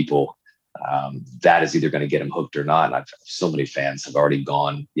to people, that is either going to get them hooked or not. And so many fans have already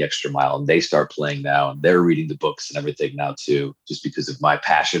gone the extra mile, and they start playing now, and they're reading the books and everything now too, just because of my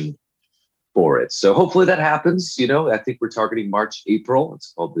passion for it. So hopefully that happens. I think we're targeting March, April.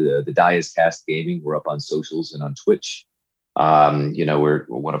 It's called the Dias Cast Gaming. We're up on socials and on Twitch. We're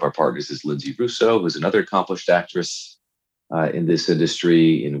one of our partners is Lindsay Russo, who's another accomplished actress in this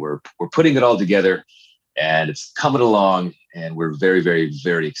industry, and we're putting it all together, and it's coming along, and we're very, very,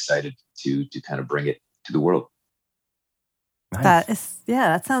 very excited to kind of bring it to the world. Nice.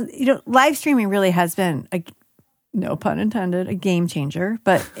 That sounds, live streaming really has been, no pun intended, a game changer,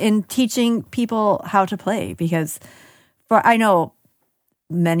 but in teaching people how to play, because I know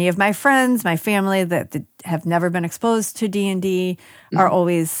many of my friends, my family that have never been exposed to D&D are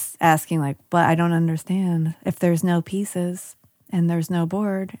always asking but I don't understand. If there's no pieces and there's no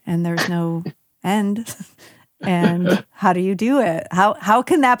board and there's no end, and how do you do it? How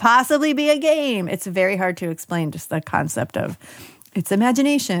can that possibly be a game? It's very hard to explain, just the concept of it's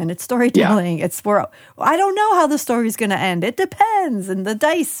imagination, it's storytelling, it's I don't know how the story's going to end. It depends, and the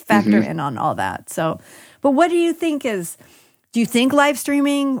dice factor in on all that. So, but what do you think do you think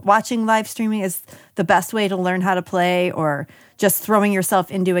watching live streaming is the best way to learn how to play, or just throwing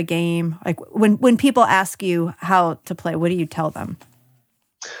yourself into a game? Like when people ask you how to play, what do you tell them?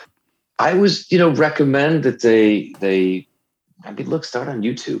 I was, recommend that start on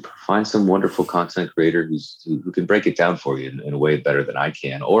YouTube. Find some wonderful content creator who can break it down for you in a way better than I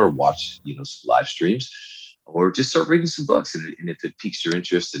can, or watch, some live streams, or just start reading some books. And if it piques your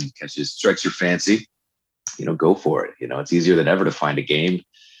interest and strikes your fancy, go for it. It's easier than ever to find a game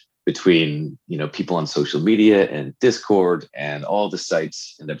between, people on social media and Discord and all the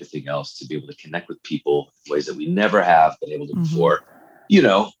sites and everything else, to be able to connect with people in ways that we never have been able to before.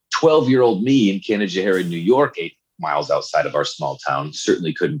 12-year-old me in Canajoharie, New York, 8 miles outside of our small town,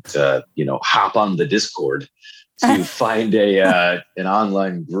 certainly couldn't, hop on the Discord to find an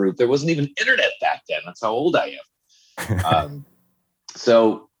online group. There wasn't even internet back then. That's how old I am.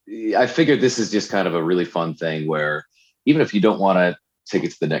 So I figured this is just kind of a really fun thing where even if you don't want to take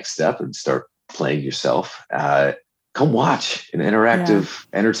it to the next step and start playing yourself, come watch an interactive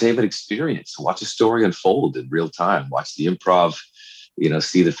entertainment experience. Watch a story unfold in real time. Watch the improv,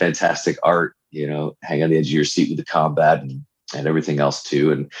 see the fantastic art, hang on the edge of your seat with the combat and everything else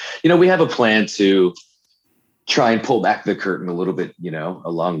too. And, we have a plan to try and pull back the curtain a little bit,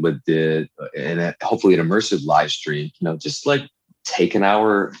 along with hopefully an immersive live stream, just take an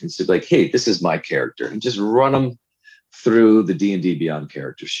hour and say hey, this is my character, and just run them through the D&D Beyond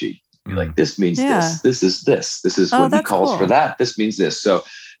character sheet. Be this means this is what he calls for that. This means this. So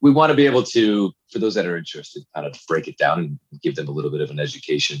we want to be able to, for those that are interested, kind of break it down and give them a little bit of an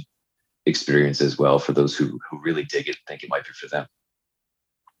education experience as well, for those who really dig it, think it might be for them.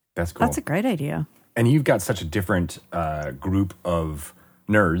 That's cool. That's a great idea. And you've got such a different group of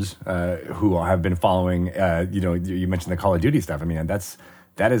nerds who have been following, you mentioned the Call of Duty stuff. I mean,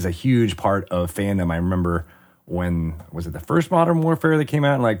 that is a huge part of fandom. I remember when, was it the first Modern Warfare that came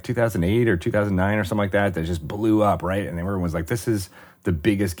out in 2008 or 2009 or something like that just blew up, right? And everyone was like, this is the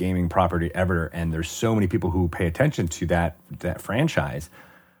biggest gaming property ever. And there's so many people who pay attention to that franchise.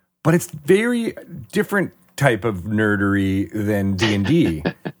 But it's very different type of nerdery than D&D.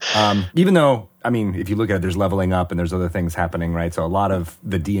 Even though, I mean, if you look at it, there's leveling up and there's other things happening, right? So a lot of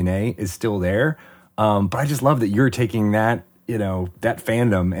the DNA is still there. But I just love that you're taking that, that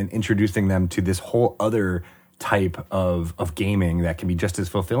fandom and introducing them to this whole other type of gaming that can be just as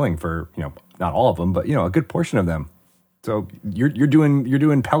fulfilling for, not all of them, but, a good portion of them. So you're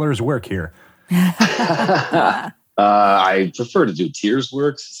doing Peller's work here. I prefer to do Tyr's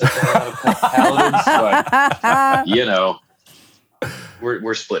work since I've got a lot of paladins, but you know,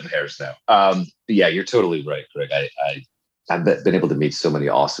 we're splitting hairs now. But yeah, you're totally right, Greg. I've been able to meet so many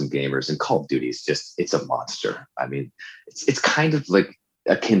awesome gamers, and Call of Duty is it's a monster. I mean, it's kind of like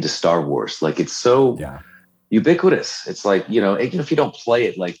akin to Star Wars. Like it's so ubiquitous. It's like, you know, even if you don't play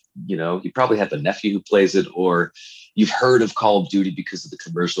it, like, you know, you probably have a nephew who plays it, or you've heard of Call of Duty because of the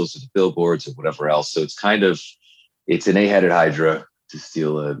commercials or the billboards or whatever else. So it's an eight-headed Hydra, to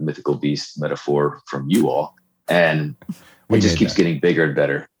steal a mythical beast metaphor from you all. And it just keeps getting bigger and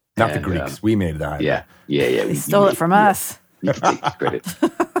better. Not the Greeks. We made the Hydra. Yeah. They stole it from us. You can take the credit.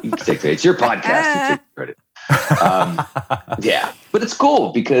 It's your podcast. You take the credit. Yeah, but it's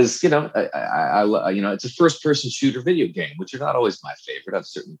cool because, you know, I you know, it's a first-person shooter video game, which are not always my favorite. I've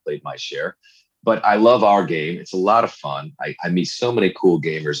certainly played my share, but I love our game. It's a lot of fun. I meet so many cool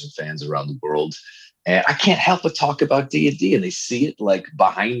gamers and fans around the world, and I can't help but talk about D&D, and they see it like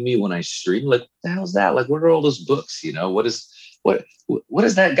behind me when I stream. Like, what the hell's that? Like, what are all those books? You know, what is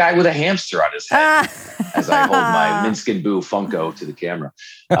that guy with a hamster on his head? As I hold my Minsc and Boo Funko to the camera.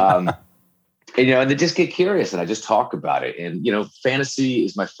 And, you know, and they just get curious, and I just talk about it. And, you know, fantasy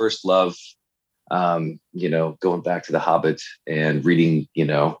is my first love. You know, going back to The Hobbit and reading, you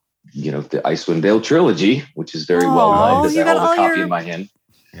know, the Icewind Dale trilogy, which is very well liked, as I hold a copy in my hand.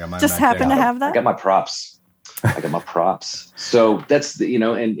 Just happen to have that? I got my props. So that's the, you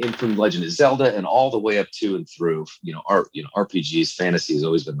know, and from Legend of Zelda and all the way up to and through, you know, RPGs, fantasy has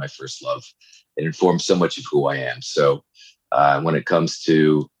always been my first love. It informs so much of who I am. So when it comes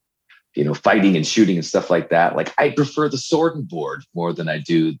to, you know, fighting and shooting and stuff like that, like I prefer the sword and board more than I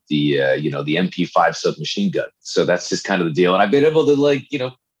do the, you know, the MP5 submachine gun. So that's just kind of the deal. And I've been able to, like, you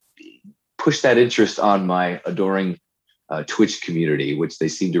know, push that interest on my adoring Twitch community, which they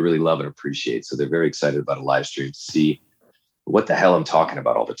seem to really love and appreciate. So they're very excited about a live stream to see what the hell I'm talking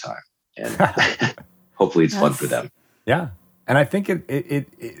about all the time. And hopefully it's fun for them. Yeah. And I think it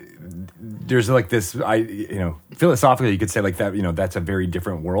there's like this, you know, philosophically you could say like that, you know, that's a very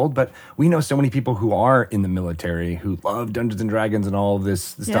different world, but we know so many people who are in the military who love Dungeons and Dragons and all of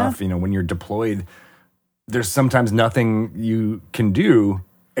this stuff. You know, when you're deployed, there's sometimes nothing you can do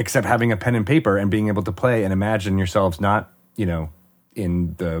except having a pen and paper and being able to play and imagine yourselves not, you know,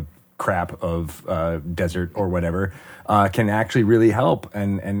 in the crap of desert or whatever, can actually really help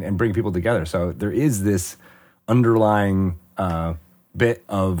and bring people together. So there is this underlying bit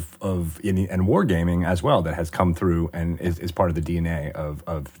of and wargaming as well that has come through and is part of the DNA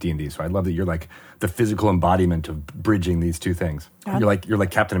of D&D. So I love that you're like the physical embodiment of bridging these two things. You're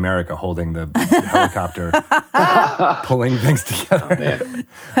like Captain America holding the helicopter, pulling things together. Oh,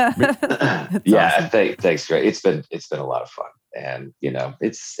 man. Yeah, awesome. Thanks, Greg. It's been a lot of fun. And, you know,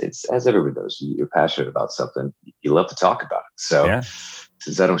 it's as everyone knows, you're passionate about something, you love to talk about it. So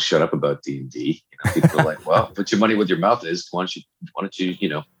since I don't shut up about D&D, you know, people are like, well, put your money where your mouth is. Why don't you, you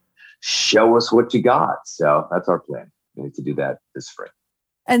know, show us what you got? So that's our plan. We need to do that this spring.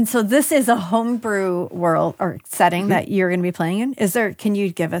 And so this is a homebrew world or setting that you're going to be playing in. Can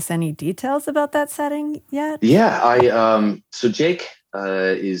you give us any details about that setting yet? Yeah, so Jake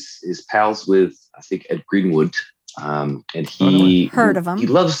is pals with, I think, Ed Greenwood. And he heard of him. He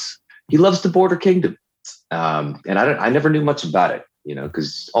loves the Border Kingdom. And I never knew much about it, you know,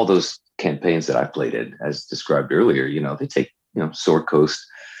 because all those campaigns that I've played in, as described earlier, you know, they take, you know, Sword Coast,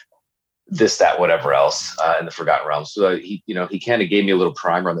 this, that, whatever else, in the Forgotten Realms. So he kind of gave me a little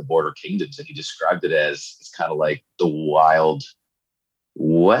primer on the Border Kingdoms, and he described it as it's kind of like the Wild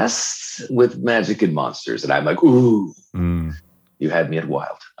West with magic and monsters. And I'm like, ooh. You had me at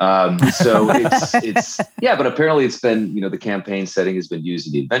wild. So it's yeah, but apparently it's been, you know, the campaign setting has been used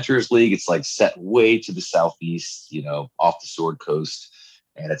in the Adventurers League. It's like set way to the southeast, you know, off the Sword Coast.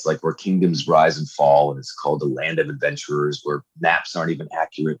 And it's like where kingdoms rise and fall. And it's called the Land of Adventurers, where maps aren't even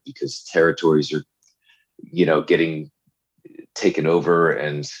accurate because territories are, you know, getting taken over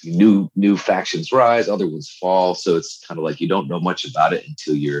and new factions rise, other ones fall. So it's kind of like you don't know much about it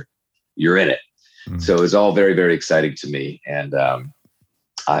until you're in it. So it's all very, very exciting to me. And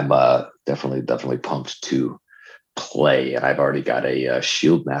I'm definitely pumped to play. And I've already got a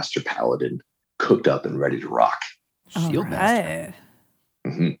Shield Master Paladin cooked up and ready to rock. Shield Master.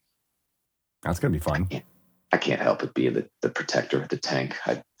 Mm-hmm. That's going to be fun. I can't help but being the protector, the tank.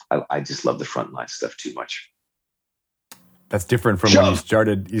 I just love the frontline stuff too much. That's different from when you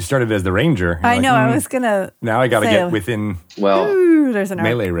started. You started as the ranger. I know. I was going to. Now I got to get within there's an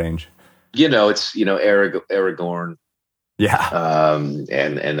melee range. You know, it's, you know, Aragorn. Yeah.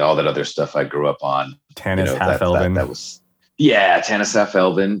 And all that other stuff I grew up on. Tanis Half-Elven. That was, yeah, Tanis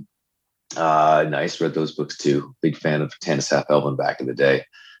Half-Elven. Nice. Read those books too. Big fan of Tanis Half-Elven back in the day.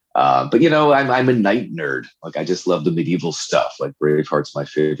 But I'm a knight nerd. Like I just love the medieval stuff. Like Braveheart's my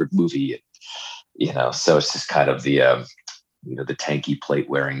favorite movie. And, so it's just kind of the the tanky plate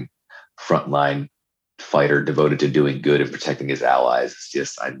wearing frontline fighter devoted to doing good and protecting his allies. It's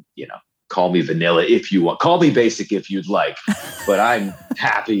just call me vanilla if you want. Call me basic if you'd like. But I'm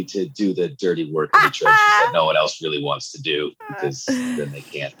happy to do the dirty work in the trenches that no one else really wants to do, because then they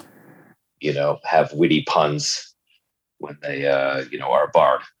can't, have witty puns when they, are a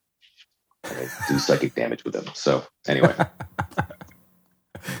bard. They do psychic damage with them. So anyway.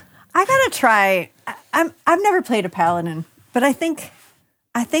 I gotta try. I've never played a paladin, but I think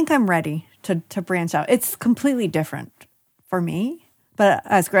I'm ready to branch out. It's completely different for me. But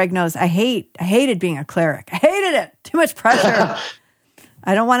as Greg knows, I hated being a cleric. I hated it. Too much pressure.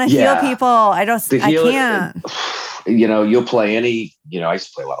 I don't want to heal people. I can't. You'll play any, I used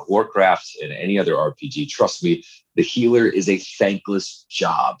to play a lot of Warcraft and any other RPG. Trust me, the healer is a thankless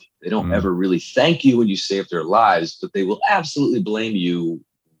job. They don't ever really thank you when you save their lives, but they will absolutely blame you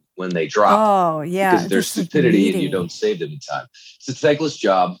when they drop. Oh, yeah. Because of their stupidity and you don't save them in time. It's a thankless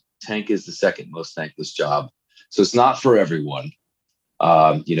job. Tank is the second most thankless job. So it's not for everyone.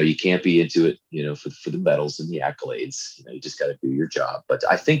 You can't be into it, for the medals and the accolades. You just got to do your job. But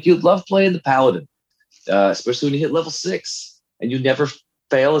I think you'd love playing the Paladin, especially when you hit level 6 and you never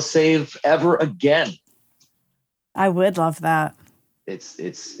fail a save ever again. I would love that. It's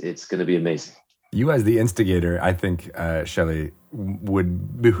going to be amazing. You as the instigator, I think, Shelley,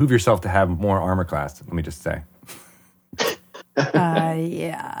 would behoove yourself to have more armor class. Let me just say.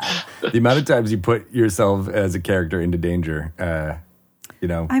 Yeah. The amount of times you put yourself as a character into danger,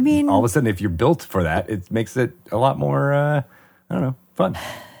 I mean, all of a sudden, if you're built for that, it makes it a lot more, fun.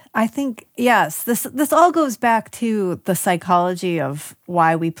 I think, yes, this all goes back to the psychology of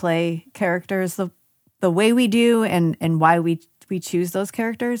why we play characters the way we do and why we choose those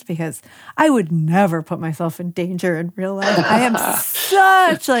characters, because I would never put myself in danger in real life. I am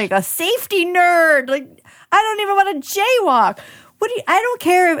such a safety nerd. Like, I don't even want to jaywalk. I don't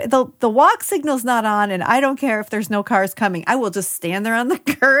care if the walk signal's not on, and I don't care if there's no cars coming. I will just stand there on the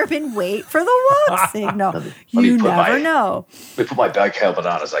curb and wait for the walk signal. You never know. Let me put my bike helmet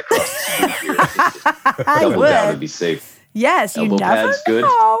on as I cross the street here. I would. Down to be safe. Yes, you Elbow never pads, good.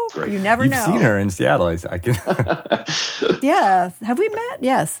 know. Great. You never You've know. seen her in Seattle. I can. Yeah. Have we met?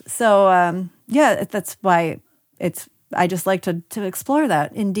 Yes. So, that's why I just like to explore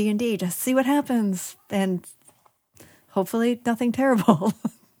that in D&D, just see what happens, and hopefully nothing terrible.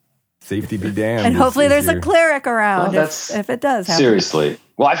 Safety be damned. And hopefully there's a cleric around if it does happen. Seriously.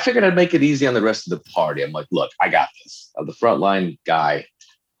 Well, I figured I'd make it easy on the rest of the party. I'm like, look, I got this. I'm the frontline guy.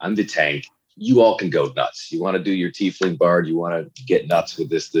 I'm the tank. You all can go nuts. You want to do your tiefling bard? You want to get nuts with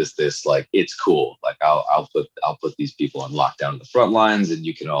this? Like, it's cool. Like, I'll put these people on lockdown in the front lines, and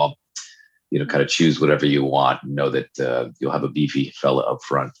you can all, kind of choose whatever you want. And know that you'll have a beefy fella up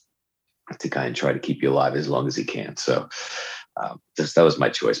front to kind of try to keep you alive as long as he can. So that was my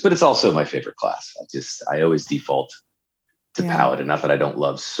choice, but it's also my favorite class. I always default to Paladin. Not that I don't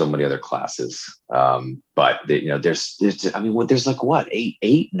love so many other classes, but there's like what,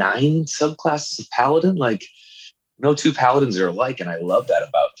 8, 9 subclasses of Paladin. Like, no two Paladins are alike, and I love that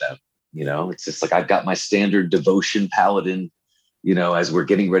about them. It's just like I've got my standard devotion Paladin. As we're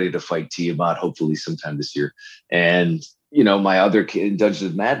getting ready to fight Tiamat, hopefully sometime this year, and my other Dungeons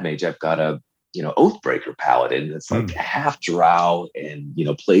and Mad Mage, I've got a Oathbreaker Paladin that's like half drow and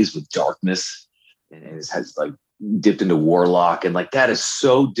plays with darkness and has like dipped into Warlock, and like that is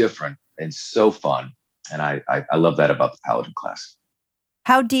so different and so fun, and I love that about the Paladin class.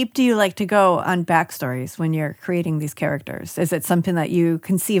 How deep do you like to go on backstories when you're creating these characters? Is it something that you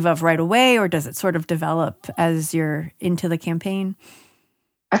conceive of right away, or does it sort of develop as you're into the campaign?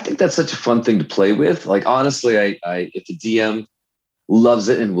 I think that's such a fun thing to play with. Like, honestly, if the DM loves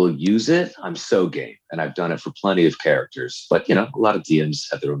it and will use it, I'm so game. And I've done it for plenty of characters. But, a lot of DMs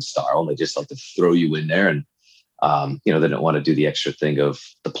have their own style, and they just like to throw you in there. And, they don't want to do the extra thing of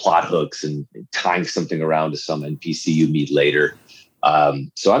the plot hooks and tying something around to some NPC you meet later.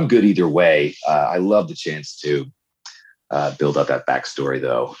 So I'm good either way. I love the chance to build up that backstory,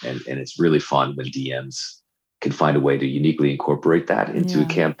 though. And it's really fun when DMs can find a way to uniquely incorporate that into a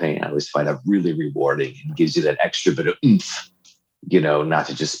campaign. I always find that really rewarding, and gives you that extra bit of oomph, not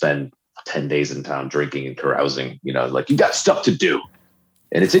to just spend 10 days in town drinking and carousing, like you got stuff to do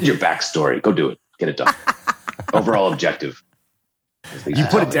and it's in your backstory. Go do it. Get it done. Overall objective. You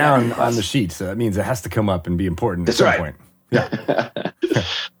put it down on the sheet, so that means it has to come up and be important at some point. Yeah.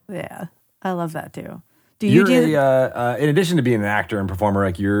 Yeah. I love that too. In addition to being an actor and performer,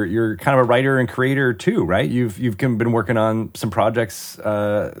 like you're kind of a writer and creator too, right? You've been working on some projects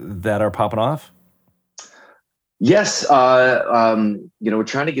that are popping off. Yes, we're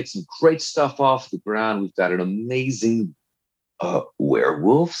trying to get some great stuff off the ground. We've got an amazing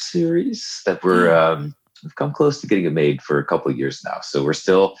werewolf series that we've come close to getting it made for a couple of years now. So we're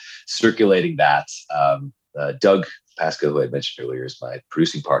still circulating that. Doug Pasco, who I mentioned earlier, is my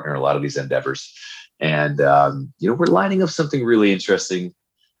producing partner in a lot of these endeavors. And, we're lining up something really interesting,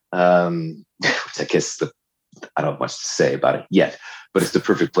 which I guess I don't have much to say about it yet, but it's the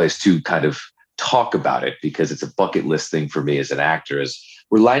perfect place to kind of talk about it because it's a bucket list thing for me as an actor. Is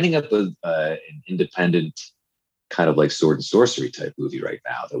we're lining up an independent kind of like sword and sorcery type movie right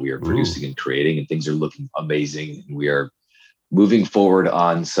now that we are producing and creating, and things are looking amazing. And we are moving forward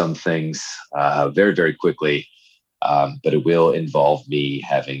on some things very, very quickly. But it will involve me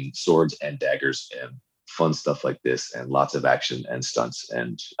having swords and daggers and fun stuff like this and lots of action and stunts.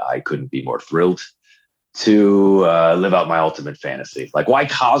 And I couldn't be more thrilled to live out my ultimate fantasy. Like, why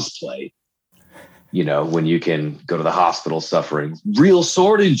cosplay, when you can go to the hospital suffering real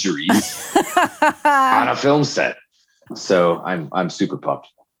sword injuries on a film set. So I'm super pumped.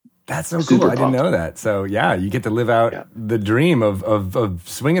 That's so cool. I didn't know that. So yeah, you get to live out the dream of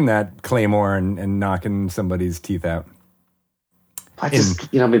swinging that claymore and knocking somebody's teeth out. Look,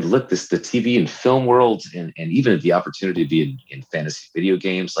 the TV and film world and even the opportunity to be in fantasy video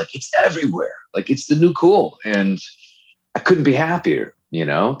games, like it's everywhere. Like it's the new cool. And I couldn't be happier,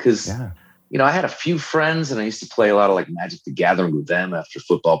 because, I had a few friends and I used to play a lot of like Magic the Gathering with them after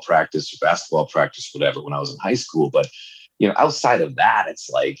football practice or basketball practice, whatever, when I was in high school. But, outside of that, it's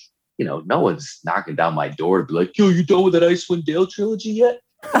like, no one's knocking down my door to be like, yo, you done with that Icewind Dale trilogy yet?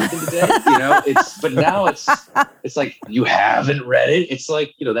 But now it's like, you haven't read it. It's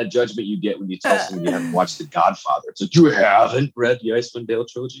like, that judgment you get when you tell someone you haven't watched The Godfather. It's like, you haven't read the Icewind Dale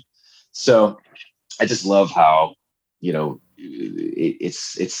trilogy. So I just love how, it's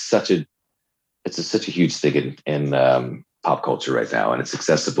such a huge thing in pop culture right now, and it's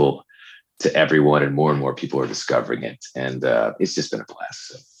accessible to everyone, and more people are discovering it, and it's just been a blast.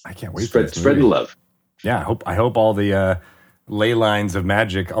 So I can't wait. Spread the love. Yeah, I hope all the ley lines of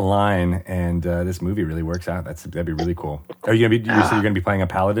magic align, and this movie really works out. That'd be really cool. Are you gonna be? You said you're gonna be playing a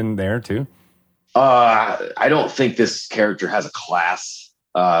paladin there too. I don't think this character has a class.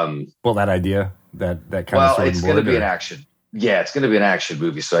 That idea that kind of. Well, it's going to be an action. Yeah, it's going to be an action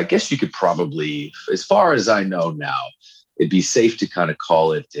movie. So I guess you could probably, as far as I know now, it'd be safe to kind of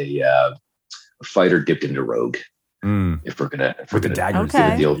call it a fighter dipped into rogue. If we're gonna with the daggers,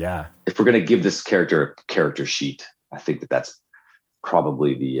 okay. If we're gonna give this character a character sheet, I think that's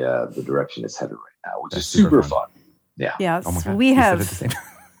probably the direction it's headed right now, which is super fun. Yeah. Yes, oh my God.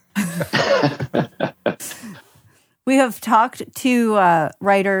 We have talked to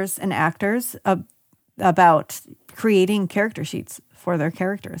writers and actors about creating character sheets for their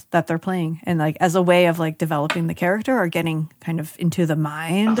characters that they're playing, and like as a way of like developing the character or getting kind of into the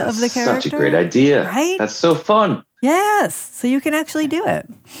mind of the character. Such a great idea, right? That's so fun. Yes, so you can actually do it.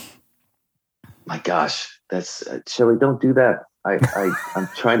 My gosh, that's Shelley. Don't do that. I'm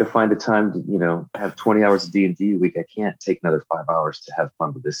trying to find the time to have 20 hours of D&D a week. I can't take another 5 hours to have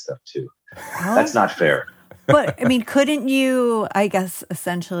fun with this stuff too. Well, that's not fair. But I mean, couldn't you, I guess,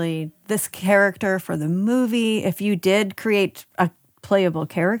 essentially this character for the movie, if you did create a playable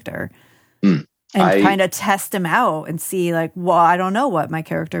character and kind of test him out and see like, well, I don't know what my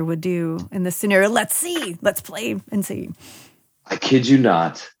character would do in this scenario. Let's play and see. I kid you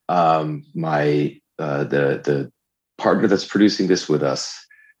not. The partner that's producing this with us,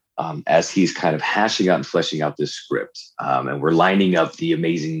 as he's kind of hashing out and fleshing out this script, and we're lining up the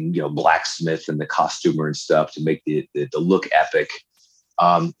amazing, blacksmith and the costumer and stuff to make the look epic.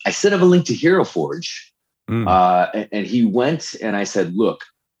 I sent him a link to Hero Forge, and he went, and I said, "Look,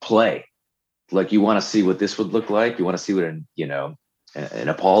 play. Like, you want to see what this would look like? You want to see what an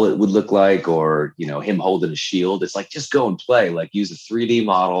Apollo it would look like, or him holding a shield? It's like, just go and play. Like, use a 3D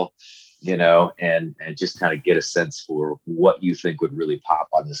model." And just kind of get a sense for what you think would really pop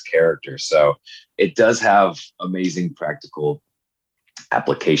on this character. So it does have amazing practical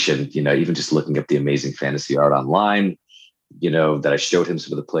application, even just looking up the amazing fantasy art online, that I showed him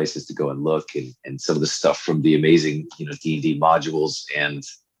some of the places to go and look, and some of the stuff from the amazing, D&D modules and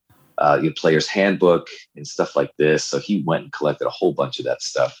player's handbook and stuff like this. So he went and collected a whole bunch of that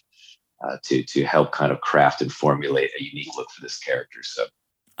stuff to help kind of craft and formulate a unique look for this character. So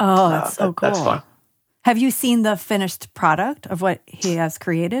oh, that's so cool. That's fun. Have you seen the finished product of what he has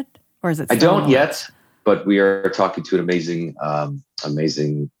created? Or is it? I don't yet, but we are talking to an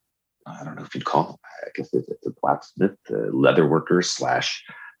amazing I don't know if you'd call him, I guess it's a blacksmith, leather worker slash,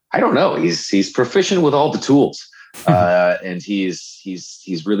 I don't know. He's proficient with all the tools. And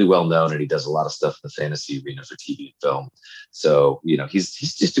he's really well known, and he does a lot of stuff in the fantasy arena for TV and film. So, he's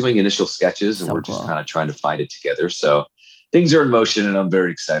just doing initial sketches, and we're just kind of trying to find it together. So things are in motion, and I'm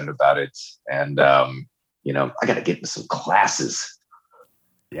very excited about it. And, I got to get into some classes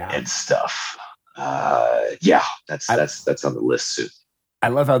and stuff. That's on the list soon. I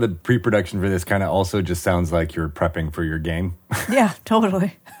love how the pre-production for this kind of also just sounds like you're prepping for your game. Yeah,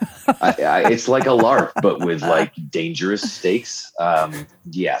 totally. It's like a LARP, but with like dangerous stakes.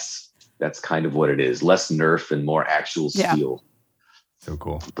 Yes, that's kind of what it is. Less nerf and more actual steel. So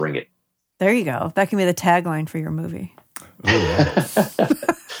cool. Bring it. There you go. That can be the tagline for your movie. Ooh, yeah.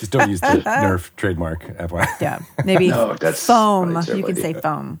 Just don't use the Nerf trademark, FYI. Yeah, maybe that's foam. You can say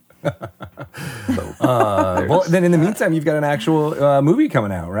foam. Well, then in the meantime, you've got an actual movie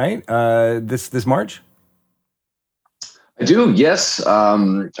coming out, right? This March? I do, yes. A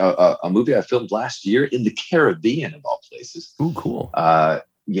movie I filmed last year in the Caribbean, of all places. Ooh, cool.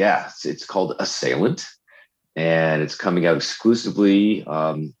 It's called Assailant, and it's coming out exclusively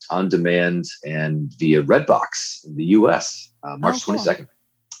on demand and via Redbox in the U.S. March 22nd.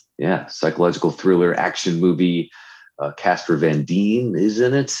 Yeah, psychological thriller action movie. Casper Van Dien is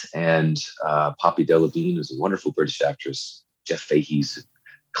in it, and Poppy Delevingne is a wonderful British actress. Jeff Fahey's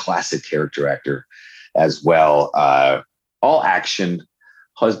classic character actor as well. All action,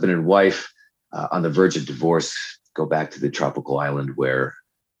 husband and wife on the verge of divorce, go back to the tropical island where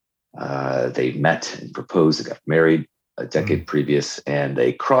they met and proposed and got married a decade previous, and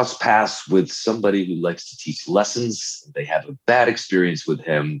they cross paths with somebody who likes to teach lessons. They have a bad experience with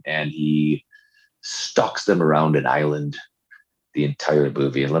him, and he stalks them around an island the entire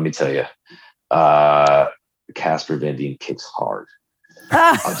movie. And let me tell you, Casper Van Dien kicks hard.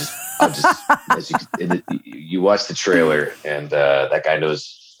 I'll just as you watch the trailer, and that guy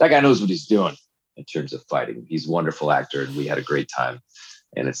knows what he's doing in terms of fighting. He's a wonderful actor, and we had a great time.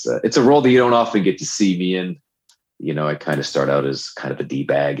 And it's a role that you don't often get to see me in. I kind of start out as kind of a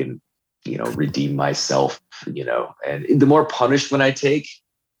D-bag and, redeem myself, and the more punishment I take,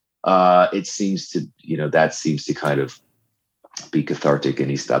 it seems to, that seems to kind of be cathartic,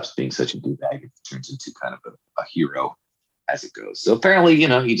 and he stops being such a D-bag and turns into kind of a hero as it goes. So apparently,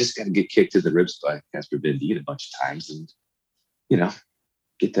 you just got to get kicked in the ribs by Casper Van Dien a bunch of times and,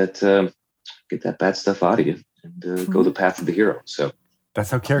 get that bad stuff out of you and go the path of the hero. So that's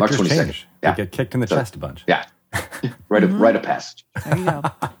how characters change. Yeah. They get kicked in the chest a bunch. Yeah. Rite of passage. There you go.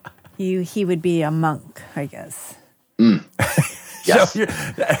 He would be a monk, I guess. Yes. So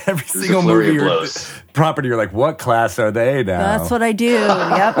every single movie or property, you're like, what class are they now? That's what I do.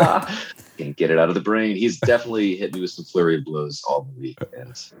 Yep. Can't get it out of the brain. He's definitely hit me with some flurry of blows all the week.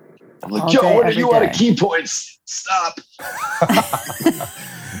 And I'm like, Joe, what are you out of key points? Stop.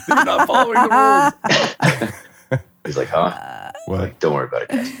 They're not following the rules. He's like, huh? What? Like, don't worry about it,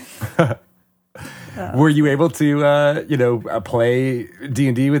 guys. Were you able to, play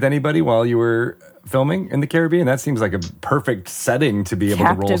D&D with anybody while you were filming in the Caribbean? That seems like a perfect setting to be able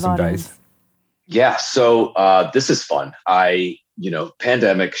to roll some dice. Yeah. So this is fun.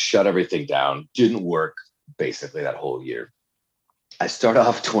 Pandemic shut everything down. Didn't work basically that whole year. I start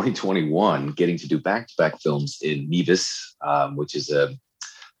off 2021 getting to do back-to-back films in Nevis, which is a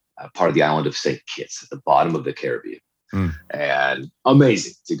part of the island of St. Kitts at the bottom of the Caribbean. And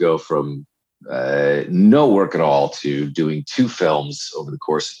amazing to go from no work at all to doing 2 films over the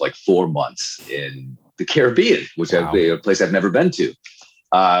course of like 4 months in the Caribbean, which is a place I've never been to.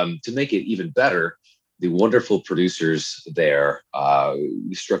 To make it even better, the wonderful producers there,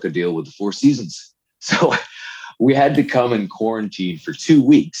 we struck a deal with the Four Seasons. So we had to come and quarantine for 2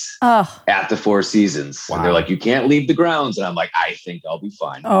 weeks at the Four Seasons. Wow. And they're like, you can't leave the grounds. And I'm like, I think I'll be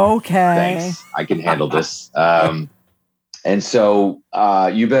fine. Okay. Thanks. I can handle this. And so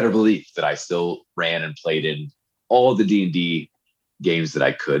you better believe that I still ran and played in all the D&D games that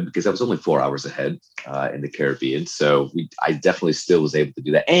I could, because I was only 4 hours ahead in the Caribbean. So I definitely still was able to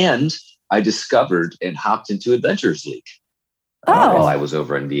do that. And I discovered and hopped into Adventures League while I was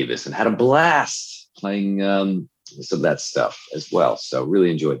over in Nevis and had a blast playing some of that stuff as well. So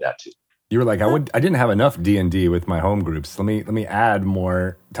really enjoyed that too. You were like, I didn't have enough D&D with my home groups. Let me add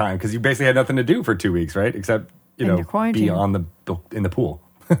more time, because you basically had nothing to do for 2 weeks, right? Except be in the pool.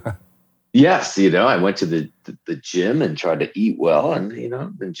 Yes, I went to the gym and tried to eat well, and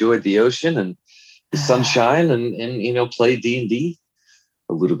enjoyed the ocean and the sunshine, and played D&D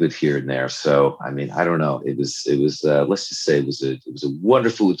a little bit here and there. So I mean, I don't know. It was let's just say it was a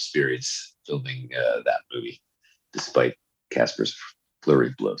wonderful experience filming that movie, despite Casper's flurry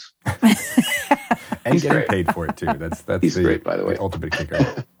of blows. And He's getting great. paid for it too. That's He's great, by the way. ultimate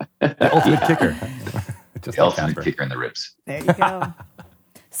kicker. The ultimate kicker. Just The like ultimate Casper. kicker in the ribs. There you go.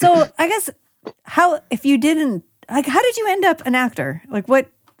 So I guess how did you end up an actor? Like what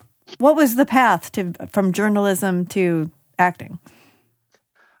was the path from journalism to acting?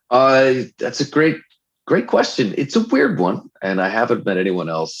 That's a great question. It's a weird one, and I haven't met anyone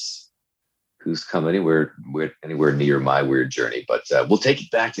else who's come anywhere near my weird journey. But we'll take it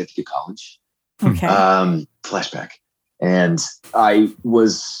back to Ithaca College. Okay. Flashback. And I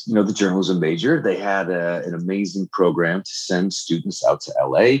was, the journalism major. They had an amazing program to send students out to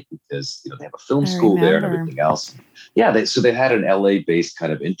LA because, they have a film school there and everything else. Yeah. So they had an LA based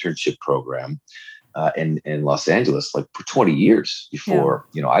kind of internship program in Los Angeles, like for 20 years before,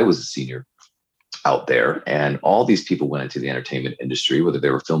 I was a senior out there. And all these people went into the entertainment industry, whether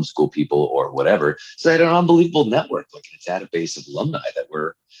they were film school people or whatever. So they had an unbelievable network, like a database of alumni that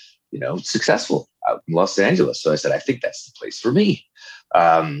were, successful out in Los Angeles. So I said, I think that's the place for me.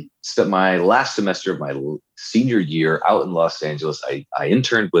 Spent my last semester of my senior year out in Los Angeles. I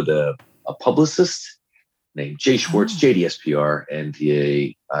interned with a publicist named Jay Schwartz, JDSPR, and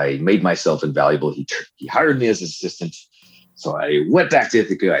I made myself invaluable. He hired me as an assistant. So I went back to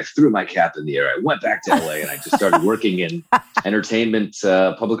Ithaca. I threw my cap in the air. I went back to LA and I just started working in entertainment,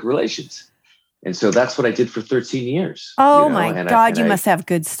 public relations. And so that's what I did for 13 years. Oh my God, you must have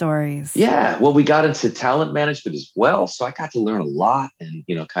good stories. Yeah. Well, we got into talent management as well. So I got to learn a lot and,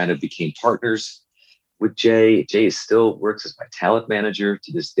 kind of became partners with Jay. Jay still works as my talent manager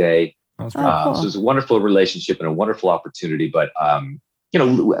to this day. Cool. So it was a wonderful relationship and a wonderful opportunity. But,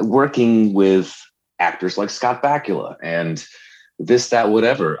 working with actors like Scott Bakula and this, that,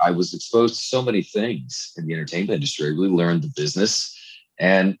 whatever, I was exposed to so many things in the entertainment industry. I really learned the business.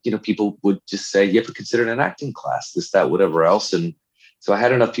 And, people would just say, you ever considered an acting class, this, that, whatever else. And so I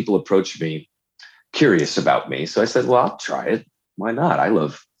had enough people approach me curious about me. So I said, well, I'll try it. Why not? I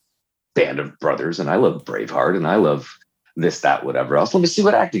love Band of Brothers and I love Braveheart and I love this, that, whatever else. Let me see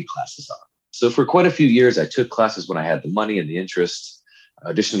what acting classes are. So for quite a few years, I took classes when I had the money and the interest,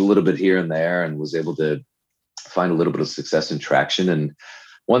 auditioned a little bit here and there and was able to find a little bit of success and traction. And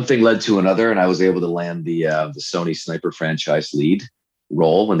one thing led to another. And I was able to land the Sony Sniper franchise lead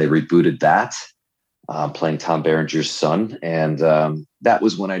role when they rebooted that, playing Tom Berenger's son. And that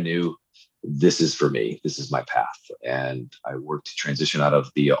was when I knew this is for me. This is my path. And I worked to transition out of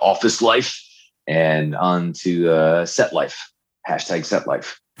the office life and onto set life, #set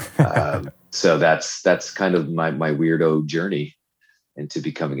life. So that's kind of my weirdo journey into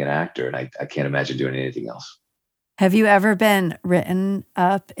becoming an actor. And I can't imagine doing anything else. Have you ever been written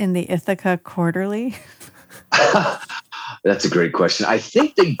up in the Ithaca Quarterly? That's a great question. I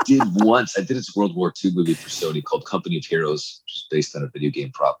think they did once. I did this World War II movie for Sony called Company of Heroes, which is based on a video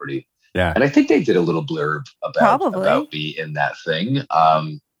game property. Yeah. And I think they did a little blurb about me in that thing.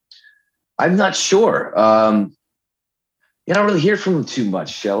 I'm not sure. You don't really hear from them too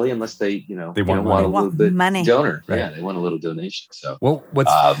much, Shelley, unless they want a little bit money. Donor. Right. Yeah, they want a little donation. So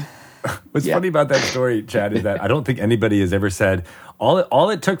What's funny about that story, Chad, is that I don't think anybody has ever said all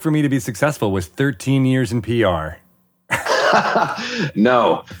it took for me to be successful was 13 years in PR.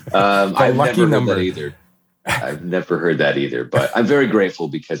 No, I've lucky never number. heard that either. I've never heard that either, but I'm very grateful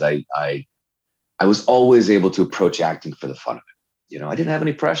because I was always able to approach acting for the fun of it. I didn't have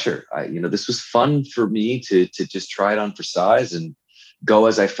any pressure. This was fun for me to just try it on for size and go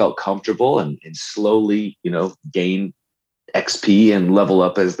as I felt comfortable and slowly, gain XP and level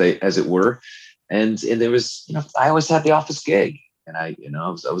up as it were. And there was, I always had the office gig. And I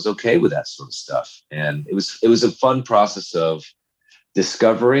was okay with that sort of stuff. And it was a fun process of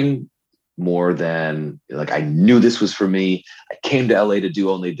discovering more than like, I knew this was for me. I came to LA to do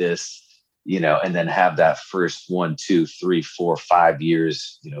only this, and then have that first 1, 2, 3, 4, 5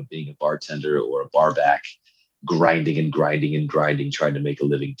 years, being a bartender or a bar back, grinding and grinding and grinding, trying to make a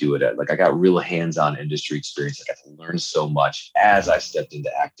living, do it. I got real hands-on industry experience. I got to learn so much as I stepped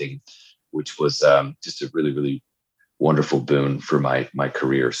into acting, which was just a really, really wonderful boon for my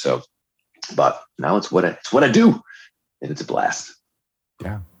career. So, but now it's what I do, and it's a blast.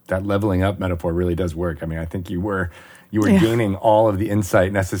 Yeah, that leveling up metaphor really does work. I mean, I think you were gaining all of the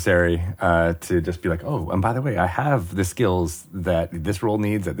insight necessary to just be like, oh, and by the way, I have the skills that this role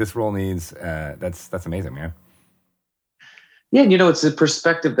needs. That's amazing, man. Yeah, and it's a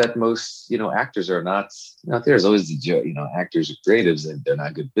perspective that most actors are not. There's always the joke. Actors are creatives and they're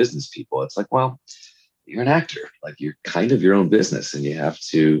not good business people. It's like, well, you're an actor, like you're kind of your own business and you have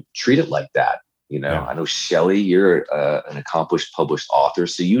to treat it like that. Yeah. I know Shelley, you're an accomplished published author.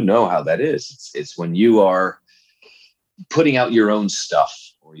 So how that is. It's when you are, putting out your own stuff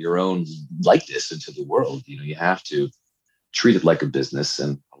or your own likeness into the world. You have to treat it like a business.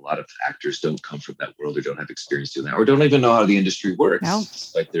 And a lot of actors don't come from that world or don't have experience doing that or don't even know how the industry works,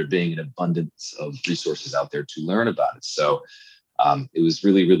 despite there being an abundance of resources out there to learn about it. So it was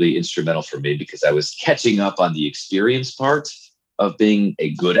really, really instrumental for me because I was catching up on the experience part of being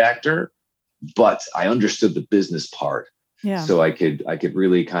a good actor, but I understood the business part. Yeah. So I could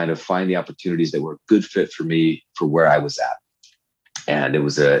really kind of find the opportunities that were a good fit for me for where I was at. And it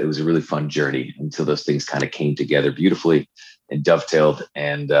was a really fun journey until those things kind of came together beautifully and dovetailed.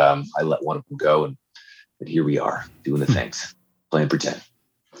 And I let one of them go. And here we are doing the things, playing pretend.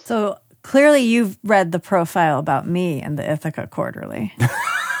 So clearly you've read the profile about me in the Ithaca Quarterly.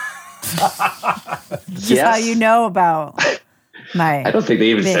 Just how you know about my... I don't think they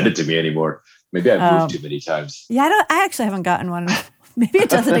even send it to me anymore. Maybe I've moved too many times. Yeah, I actually haven't gotten one. Maybe it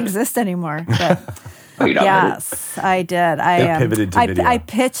doesn't exist anymore. But yes, I did. I pivoted to video. I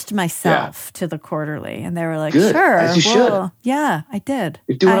pitched myself to the Quarterly, and they were like, good. "Sure, as you should." Yeah, I did.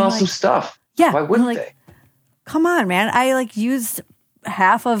 You're doing awesome stuff. Yeah, why wouldn't they? Come on, man! I used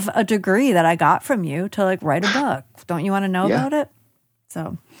half of a degree that I got from you to write a book. Don't you want to know about it?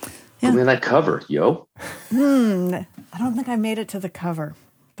 So, yeah. Put me on that cover, yo. I don't think I made it to the cover,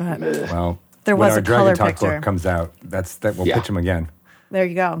 but there was a color Talk picture. Book comes out. We'll pitch them again. There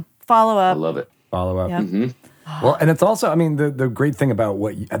you go. Follow up. I love it. Follow up. Yep. Mm-hmm. Well, and it's also, I mean, the great thing about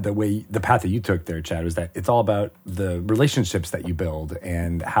the path that you took there, Chad, was that it's all about the relationships that you build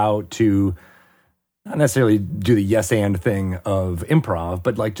and how to not necessarily do the yes and thing of improv,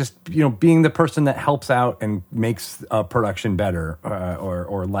 but just being the person that helps out and makes a production better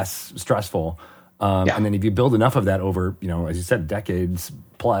or less stressful. And then if you build enough of that over, as you said, decades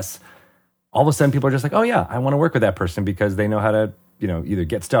plus, all of a sudden people are just like, oh yeah, I want to work with that person because they know how to, either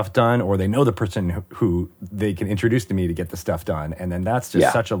get stuff done or they know the person who they can introduce to me to get the stuff done. And then that's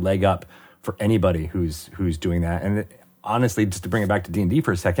just such a leg up for anybody who's doing that. And honestly, just to bring it back to D&D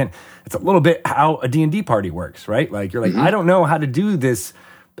for a second, it's a little bit how a D&D party works, right? You're like, I don't know how to do this.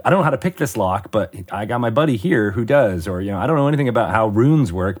 I don't know how to pick this lock, but I got my buddy here who does. Or, I don't know anything about how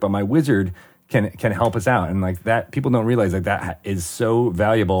runes work, but my wizard can help us out. And that, people don't realize that is so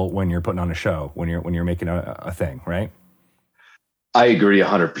valuable when you're putting on a show, when you're making a thing, right? I agree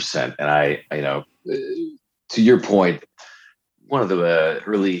 100%. And I to your point, one of the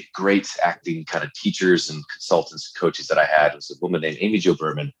really great acting kind of teachers and consultants and coaches that I had was a woman named Amy Jo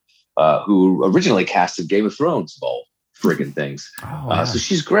Berman, who originally casted Game of Thrones of all friggin' things. So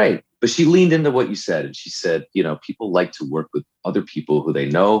she's great, but she leaned into what you said. And she said, people like to work with other people who they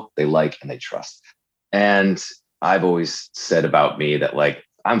know, they like, and they trust. And I've always said about me that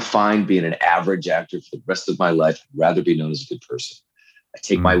I'm fine being an average actor for the rest of my life. I'd rather be known as a good person. I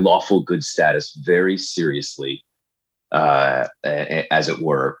take my lawful good status very seriously, as it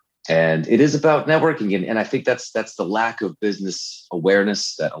were. And it is about networking. And I think that's the lack of business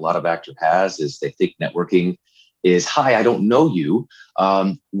awareness that a lot of actors has is they think networking is, hi, I don't know you.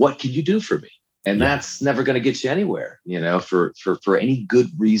 What can you do for me? And that's never going to get you anywhere, for any good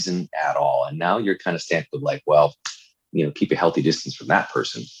reason at all. And now you're kind of stamped with keep a healthy distance from that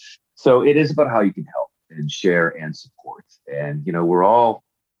person. So it is about how you can help and share and support. And,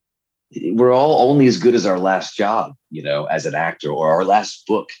 we're all only as good as our last job, as an actor or our last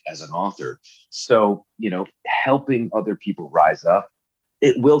book as an author. So, helping other people rise up,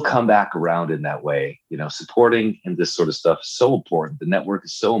 it will come back around in that way. Supporting and this sort of stuff is so important. The network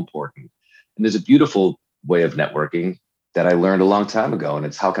is so important. And there's a beautiful way of networking that I learned a long time ago. And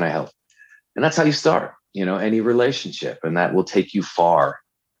it's, how can I help? And that's how you start, any relationship. And that will take you far.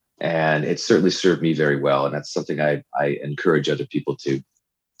 And it certainly served me very well. And that's something I encourage other people to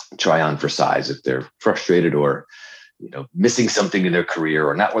try on for size if they're frustrated or, missing something in their career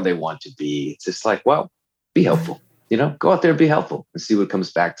or not where they want to be. It's just be helpful. Go out there and be helpful and see what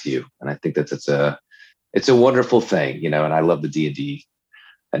comes back to you. And I think it's a wonderful thing, and I love the D&D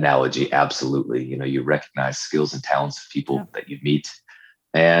analogy. Absolutely. You recognize skills and talents of people that you meet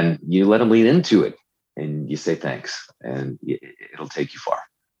and you let them lean into it and you say thanks and it'll take you far.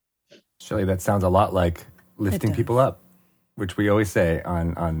 Shelley, that sounds a lot like lifting people up, which we always say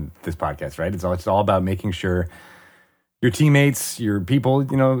on this podcast, right? It's all about making sure your teammates, your people,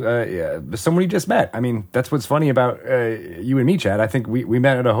 someone you just met. I mean, that's what's funny about you and me, Chad. I think we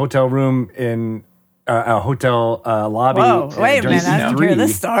met at a hotel room in a hotel lobby. Whoa, wait a minute. I didn't hear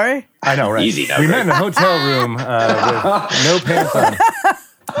this story. I know, right? Easy now, we met in a hotel room with no pants on.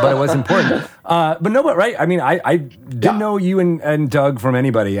 But it was important. Right? I mean, I didn't know you and Doug from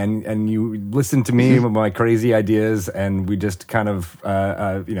anybody, and you listened to me with my crazy ideas, and we just kind of,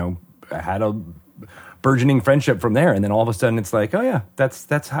 had a burgeoning friendship from there. And then all of a sudden it's like, oh yeah,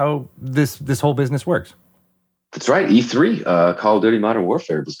 that's how this whole business works. That's right. E3, Call of Duty Modern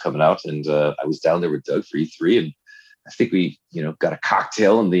Warfare was coming out, and I was down there with Doug for E3, and I think we, got a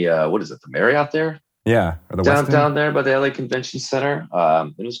cocktail in the the Marriott there. Yeah, or the down there by the LA Convention Center.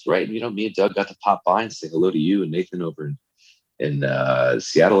 It was great. Me and Doug got to pop by and say hello to you and Nathan over in the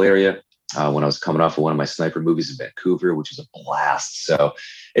Seattle area when I was coming off of one of my sniper movies in Vancouver, which was a blast. So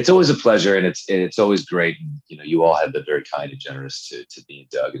it's always a pleasure, and it's always great. And, you all have been very kind and generous to me and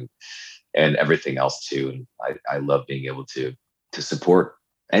Doug and everything else too. And I love being able to support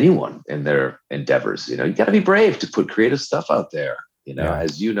anyone in their endeavors. You got to be brave to put creative stuff out there.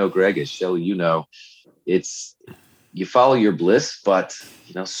 As Greg, as Shelly, it's you follow your bliss, but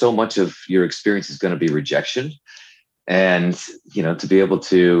so much of your experience is going to be rejection. And, to be able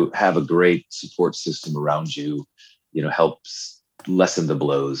to have a great support system around you, helps lessen the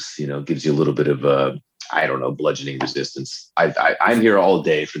blows, gives you a little bit of bludgeoning resistance. I'm here all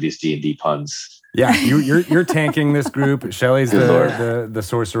day for these D&D puns. Yeah, you're tanking this group. Shelly's the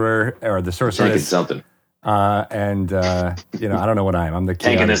sorcerer or the sorceress. Tanking something. I don't know what I am. I'm the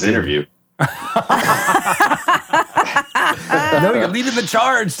tanking this interview. No, you're leading the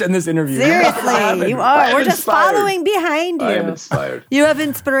charge in this interview. Seriously, you are. We're just following behind you. I am inspired. You have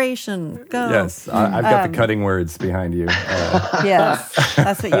inspiration. Go. Yes, I've got the cutting words behind you. Yes,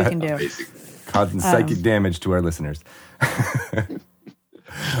 that's what you can do. Causing psychic damage to our listeners.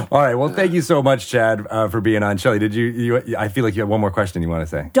 All right. Well, thank you so much, Chad, for being on. Shelly, did you? I feel like you have one more question you want to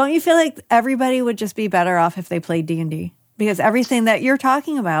say. Don't you feel like everybody would just be better off if they played D&D? Because everything that you're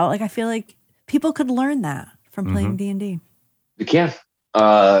talking about, I feel like people could learn that from playing D&D. You can.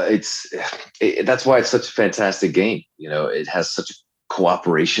 That's why it's such a fantastic game. It has such a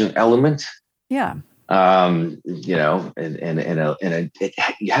cooperation element. Yeah. And you have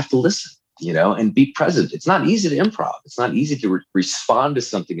to listen. And be present. It's not easy to improv. It's not easy to respond to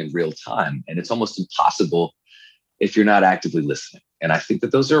something in real time. And it's almost impossible if you're not actively listening. And I think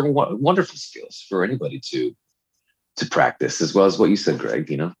that those are wonderful skills for anybody to practice, as well as what you said, Greg,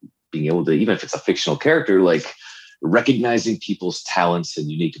 being able to, even if it's a fictional character, like recognizing people's talents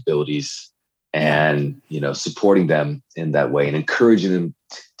and unique abilities and, supporting them in that way and encouraging them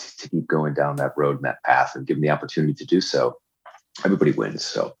to keep going down that road and that path and give them the opportunity to do so. Everybody wins.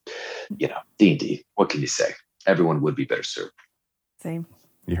 So, D&D, what can you say? Everyone would be better served. Same.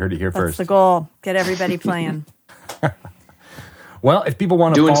 You heard it here first. That's the goal. Get everybody playing. Well, if people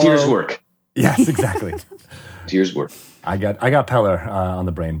want to doing follow... Tears work. Yes, exactly. Tears work. I got Peller on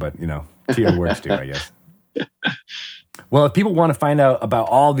the brain, but, Tears works too, I guess. Well, if people want to find out about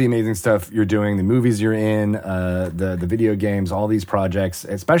all the amazing stuff you're doing, the movies you're in, the video games, all these projects,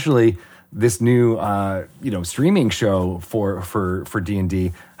 especially... this new, streaming show for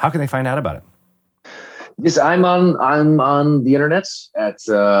D&D. How can they find out about it? Yes, I'm on the internet at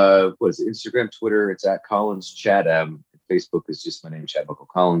Instagram, Twitter. It's at Collins Chad. Facebook is just my name, Chad Michael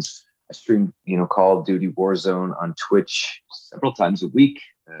Collins. I stream, Call of Duty Warzone on Twitch several times a week.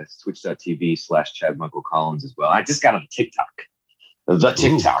 It's twitch.tv/Chad Michael Collins as well. I just got on TikTok. The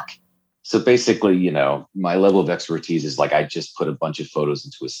TikTok. Ooh. So basically, my level of expertise is like I just put a bunch of photos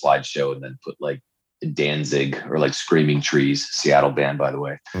into a slideshow and then put like Danzig or like Screaming Trees, Seattle band, by the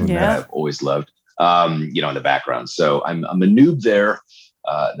way, that I've always loved, in the background. So I'm a noob there.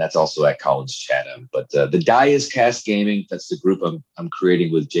 That's also at Collins Chatham. But the Die is Cast Gaming, that's the group I'm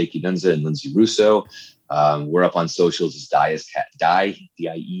creating with Jakey Dunza and Lindsay Russo. We're up on socials as Die,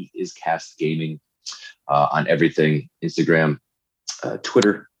 D-I-E is Cast Gaming on everything, Instagram,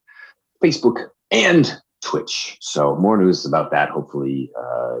 Twitter, Facebook, and Twitch. So more news about that, hopefully,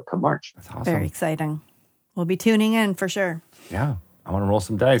 come March. That's awesome. Very exciting. We'll be tuning in for sure. Yeah. I want to roll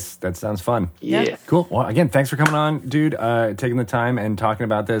some dice. That sounds fun. Yeah. Cool. Well, again, thanks for coming on, dude, taking the time and talking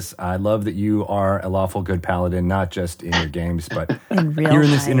about this. I love that you are a lawful good paladin, not just in your games, but here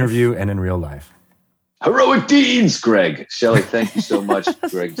in this interview and in real life. Heroic deeds, Greg. Shelly, thank you so much.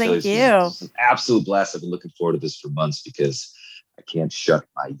 Greg, thank Shelly, you. It's an absolute blast. I've been looking forward to this for months because I can't shut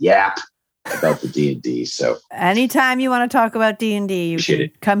my yap about the D&D. So anytime you want to talk about D&D, you Appreciate can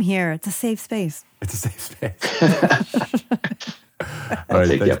it. come here. It's a safe space. It's a safe space. I'll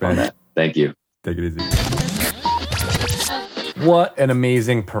take you up on that. Thank you. Take it easy. What an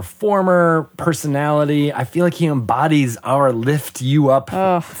amazing performer, personality. I feel like he embodies our lift you up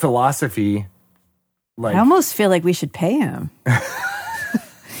philosophy. I almost feel like we should pay him.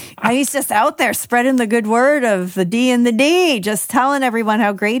 He's just out there spreading the good word of the D&D, just telling everyone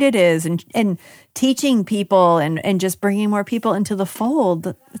how great it is and teaching people and just bringing more people into the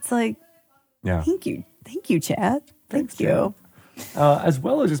fold. It's like, thank you, Chad. Thank you. as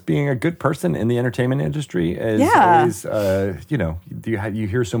well as just being a good person in the entertainment industry. Always, you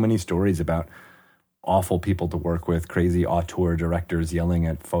hear so many stories about awful people to work with, crazy auteur directors yelling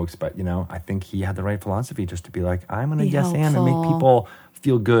at folks. But, I think he had the right philosophy just to be like, I'm going to yes and make people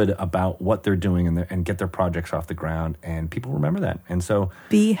feel good about what they're doing and get their projects off the ground. And people remember that. And so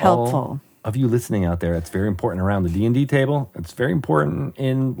be helpful. All of you listening out there, it's very important around the D&D table. It's very important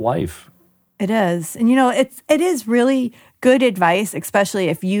in life. It is. And, it is really good advice, especially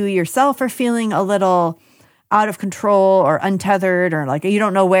if you yourself are feeling a little out of control or untethered or like you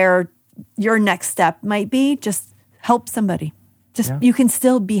don't know where your next step might be. Just help somebody. You can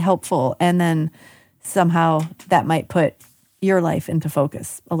still be helpful. And then somehow that might put your life into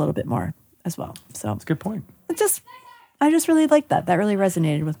focus a little bit more as well. So that's a good point. I just really liked that. That really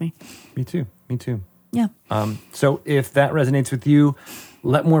resonated with me. Me too. Yeah. So if that resonates with you,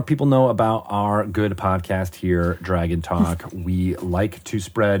 let more people know about our good podcast here, Dragon Talk. We like to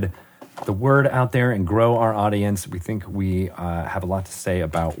spread the word out there and grow our audience. We think we have a lot to say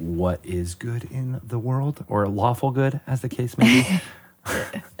about what is good in the world, or lawful good, as the case may be.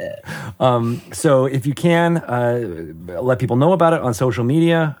 So if you can, let people know about it on social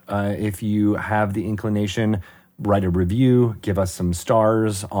media. If you have the inclination, write a review, give us some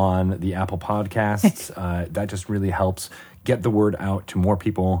stars on the Apple Podcasts. That just really helps get the word out to more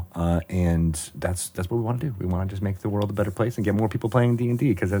people, and that's what we want to do. We want to just make the world a better place and get more people playing D&D,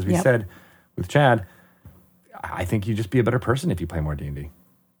 because as we said with Chad, I think you just be a better person if you play more D&D.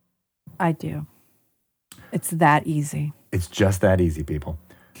 I do. It's that easy. It's just that easy, people.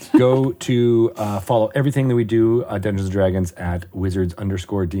 Go to follow everything that we do, Dungeons & Dragons, at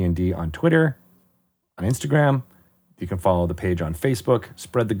Wizards_D&D on Twitter, on Instagram. You can follow the page on Facebook.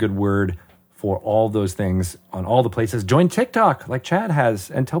 Spread the good word for all those things on all the places. Join TikTok like Chad has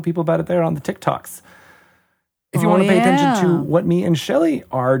and tell people about it there on the TikToks. If you want to pay attention to what me and Shelly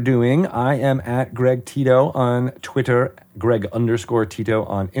are doing, I am at Greg Tito on Twitter, Greg_Tito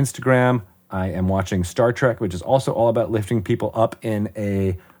on Instagram. I am watching Star Trek, which is also all about lifting people up in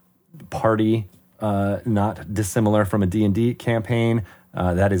a party, not dissimilar from a D&D campaign.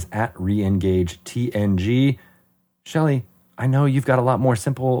 That is at ReEngageTNG. Shelly, I know you've got a lot more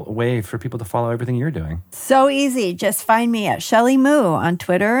simple way for people to follow everything you're doing. So easy. Just find me at Shelly Moo on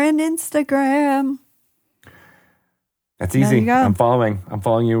Twitter and Instagram. That's easy. I'm following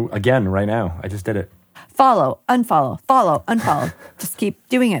you again right now. I just did it. Follow, unfollow. Just keep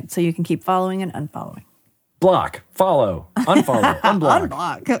doing it so you can keep following and unfollowing. Block, follow, unfollow,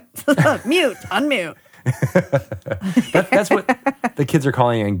 unblock. Unblock. Mute, unmute. That's what the kids are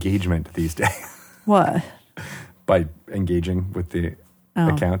calling engagement these days. What? By engaging with the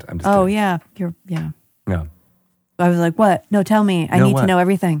account. I'm just kidding. Yeah. No. I was like, what? No, tell me. I need to know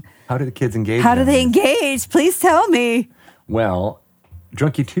everything. How do the kids engage? How do they engage? Please tell me. Well,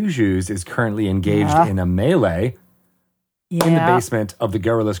 Drunky Two Shoes is currently engaged in a melee in the basement of the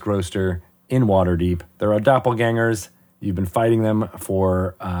Garrulous Grocer in Waterdeep. There are doppelgangers. You've been fighting them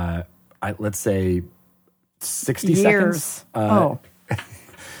for, let's say, 60 years. Seconds.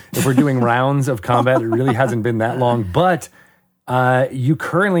 If we're doing rounds of combat, it really hasn't been that long. But you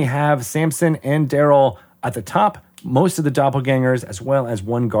currently have Samson and Daryl at the top. Most of the doppelgangers, as well as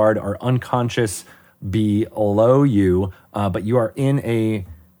one guard, are unconscious below you. But you are in a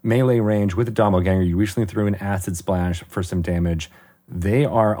melee range with a doppelganger. You recently threw an acid splash for some damage. They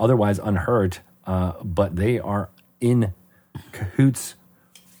are otherwise unhurt, but they are in cahoots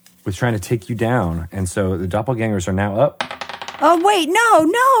with trying to take you down. And so the doppelgangers are now up. Oh, wait,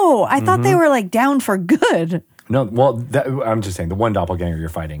 no. I thought they were like down for good. No, well, I'm just saying the one doppelganger you're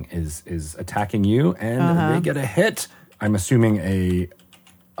fighting is attacking you, and they get a hit. I'm assuming a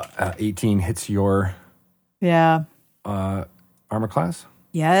 18 hits your armor class?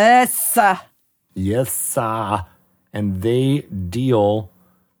 Yes. Yes. And they deal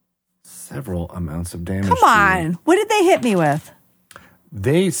several amounts of damage. Come on. What did they hit me with?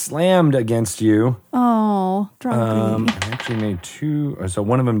 They slammed against you. Oh, Drunky. And actually made two. So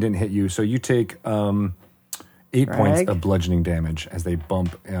one of them didn't hit you. So you take 8 points of bludgeoning damage as they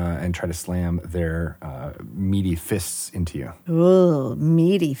bump and try to slam their meaty fists into you. Ooh,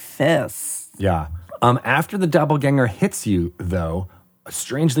 meaty fists. Yeah. After the doppelganger hits you, though,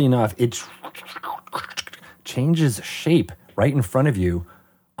 strangely enough, it changes shape right in front of you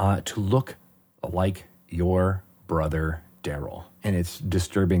to look like your brother Daryl. And it's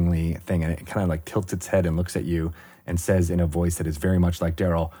disturbingly thing. And it kind of like tilts its head and looks at you and says in a voice that is very much like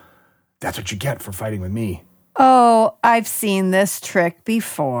Daryl, "That's what you get for fighting with me." Oh, I've seen this trick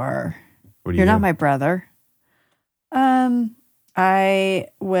before. What do You're not my brother. I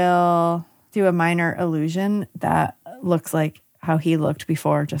will do a minor illusion that looks like how he looked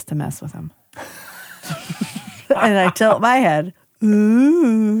before just to mess with him. And I tilt my head.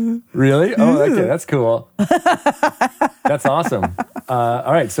 Ooh. Really? Oh, okay, that's cool. That's awesome.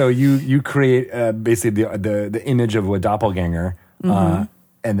 All right, so you create basically the image of a doppelganger, and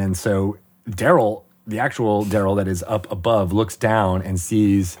then so Daryl, the actual Daryl that is up above, looks down and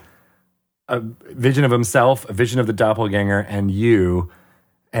sees a vision of himself, a vision of the doppelganger, and you.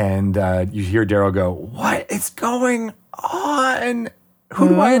 And you hear Daryl go, "What is going on? Who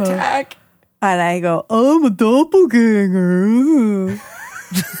do I attack?" And I go, "I'm a doppelganger."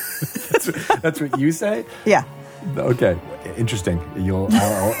 That's what you say? Yeah. Okay, interesting.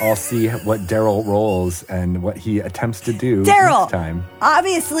 I'll see what Daryl rolls and what he attempts to do next time.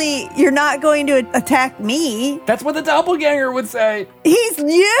 Obviously, you're not going to attack me. That's what the doppelganger would say. He's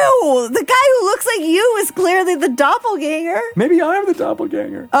you. The guy who looks like you is clearly the doppelganger. Maybe I'm the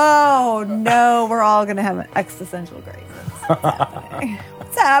doppelganger. Oh, no. We're all going to have an existential crisis.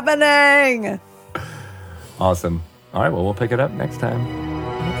 What's happening? Awesome. All right, well, we'll pick it up next time.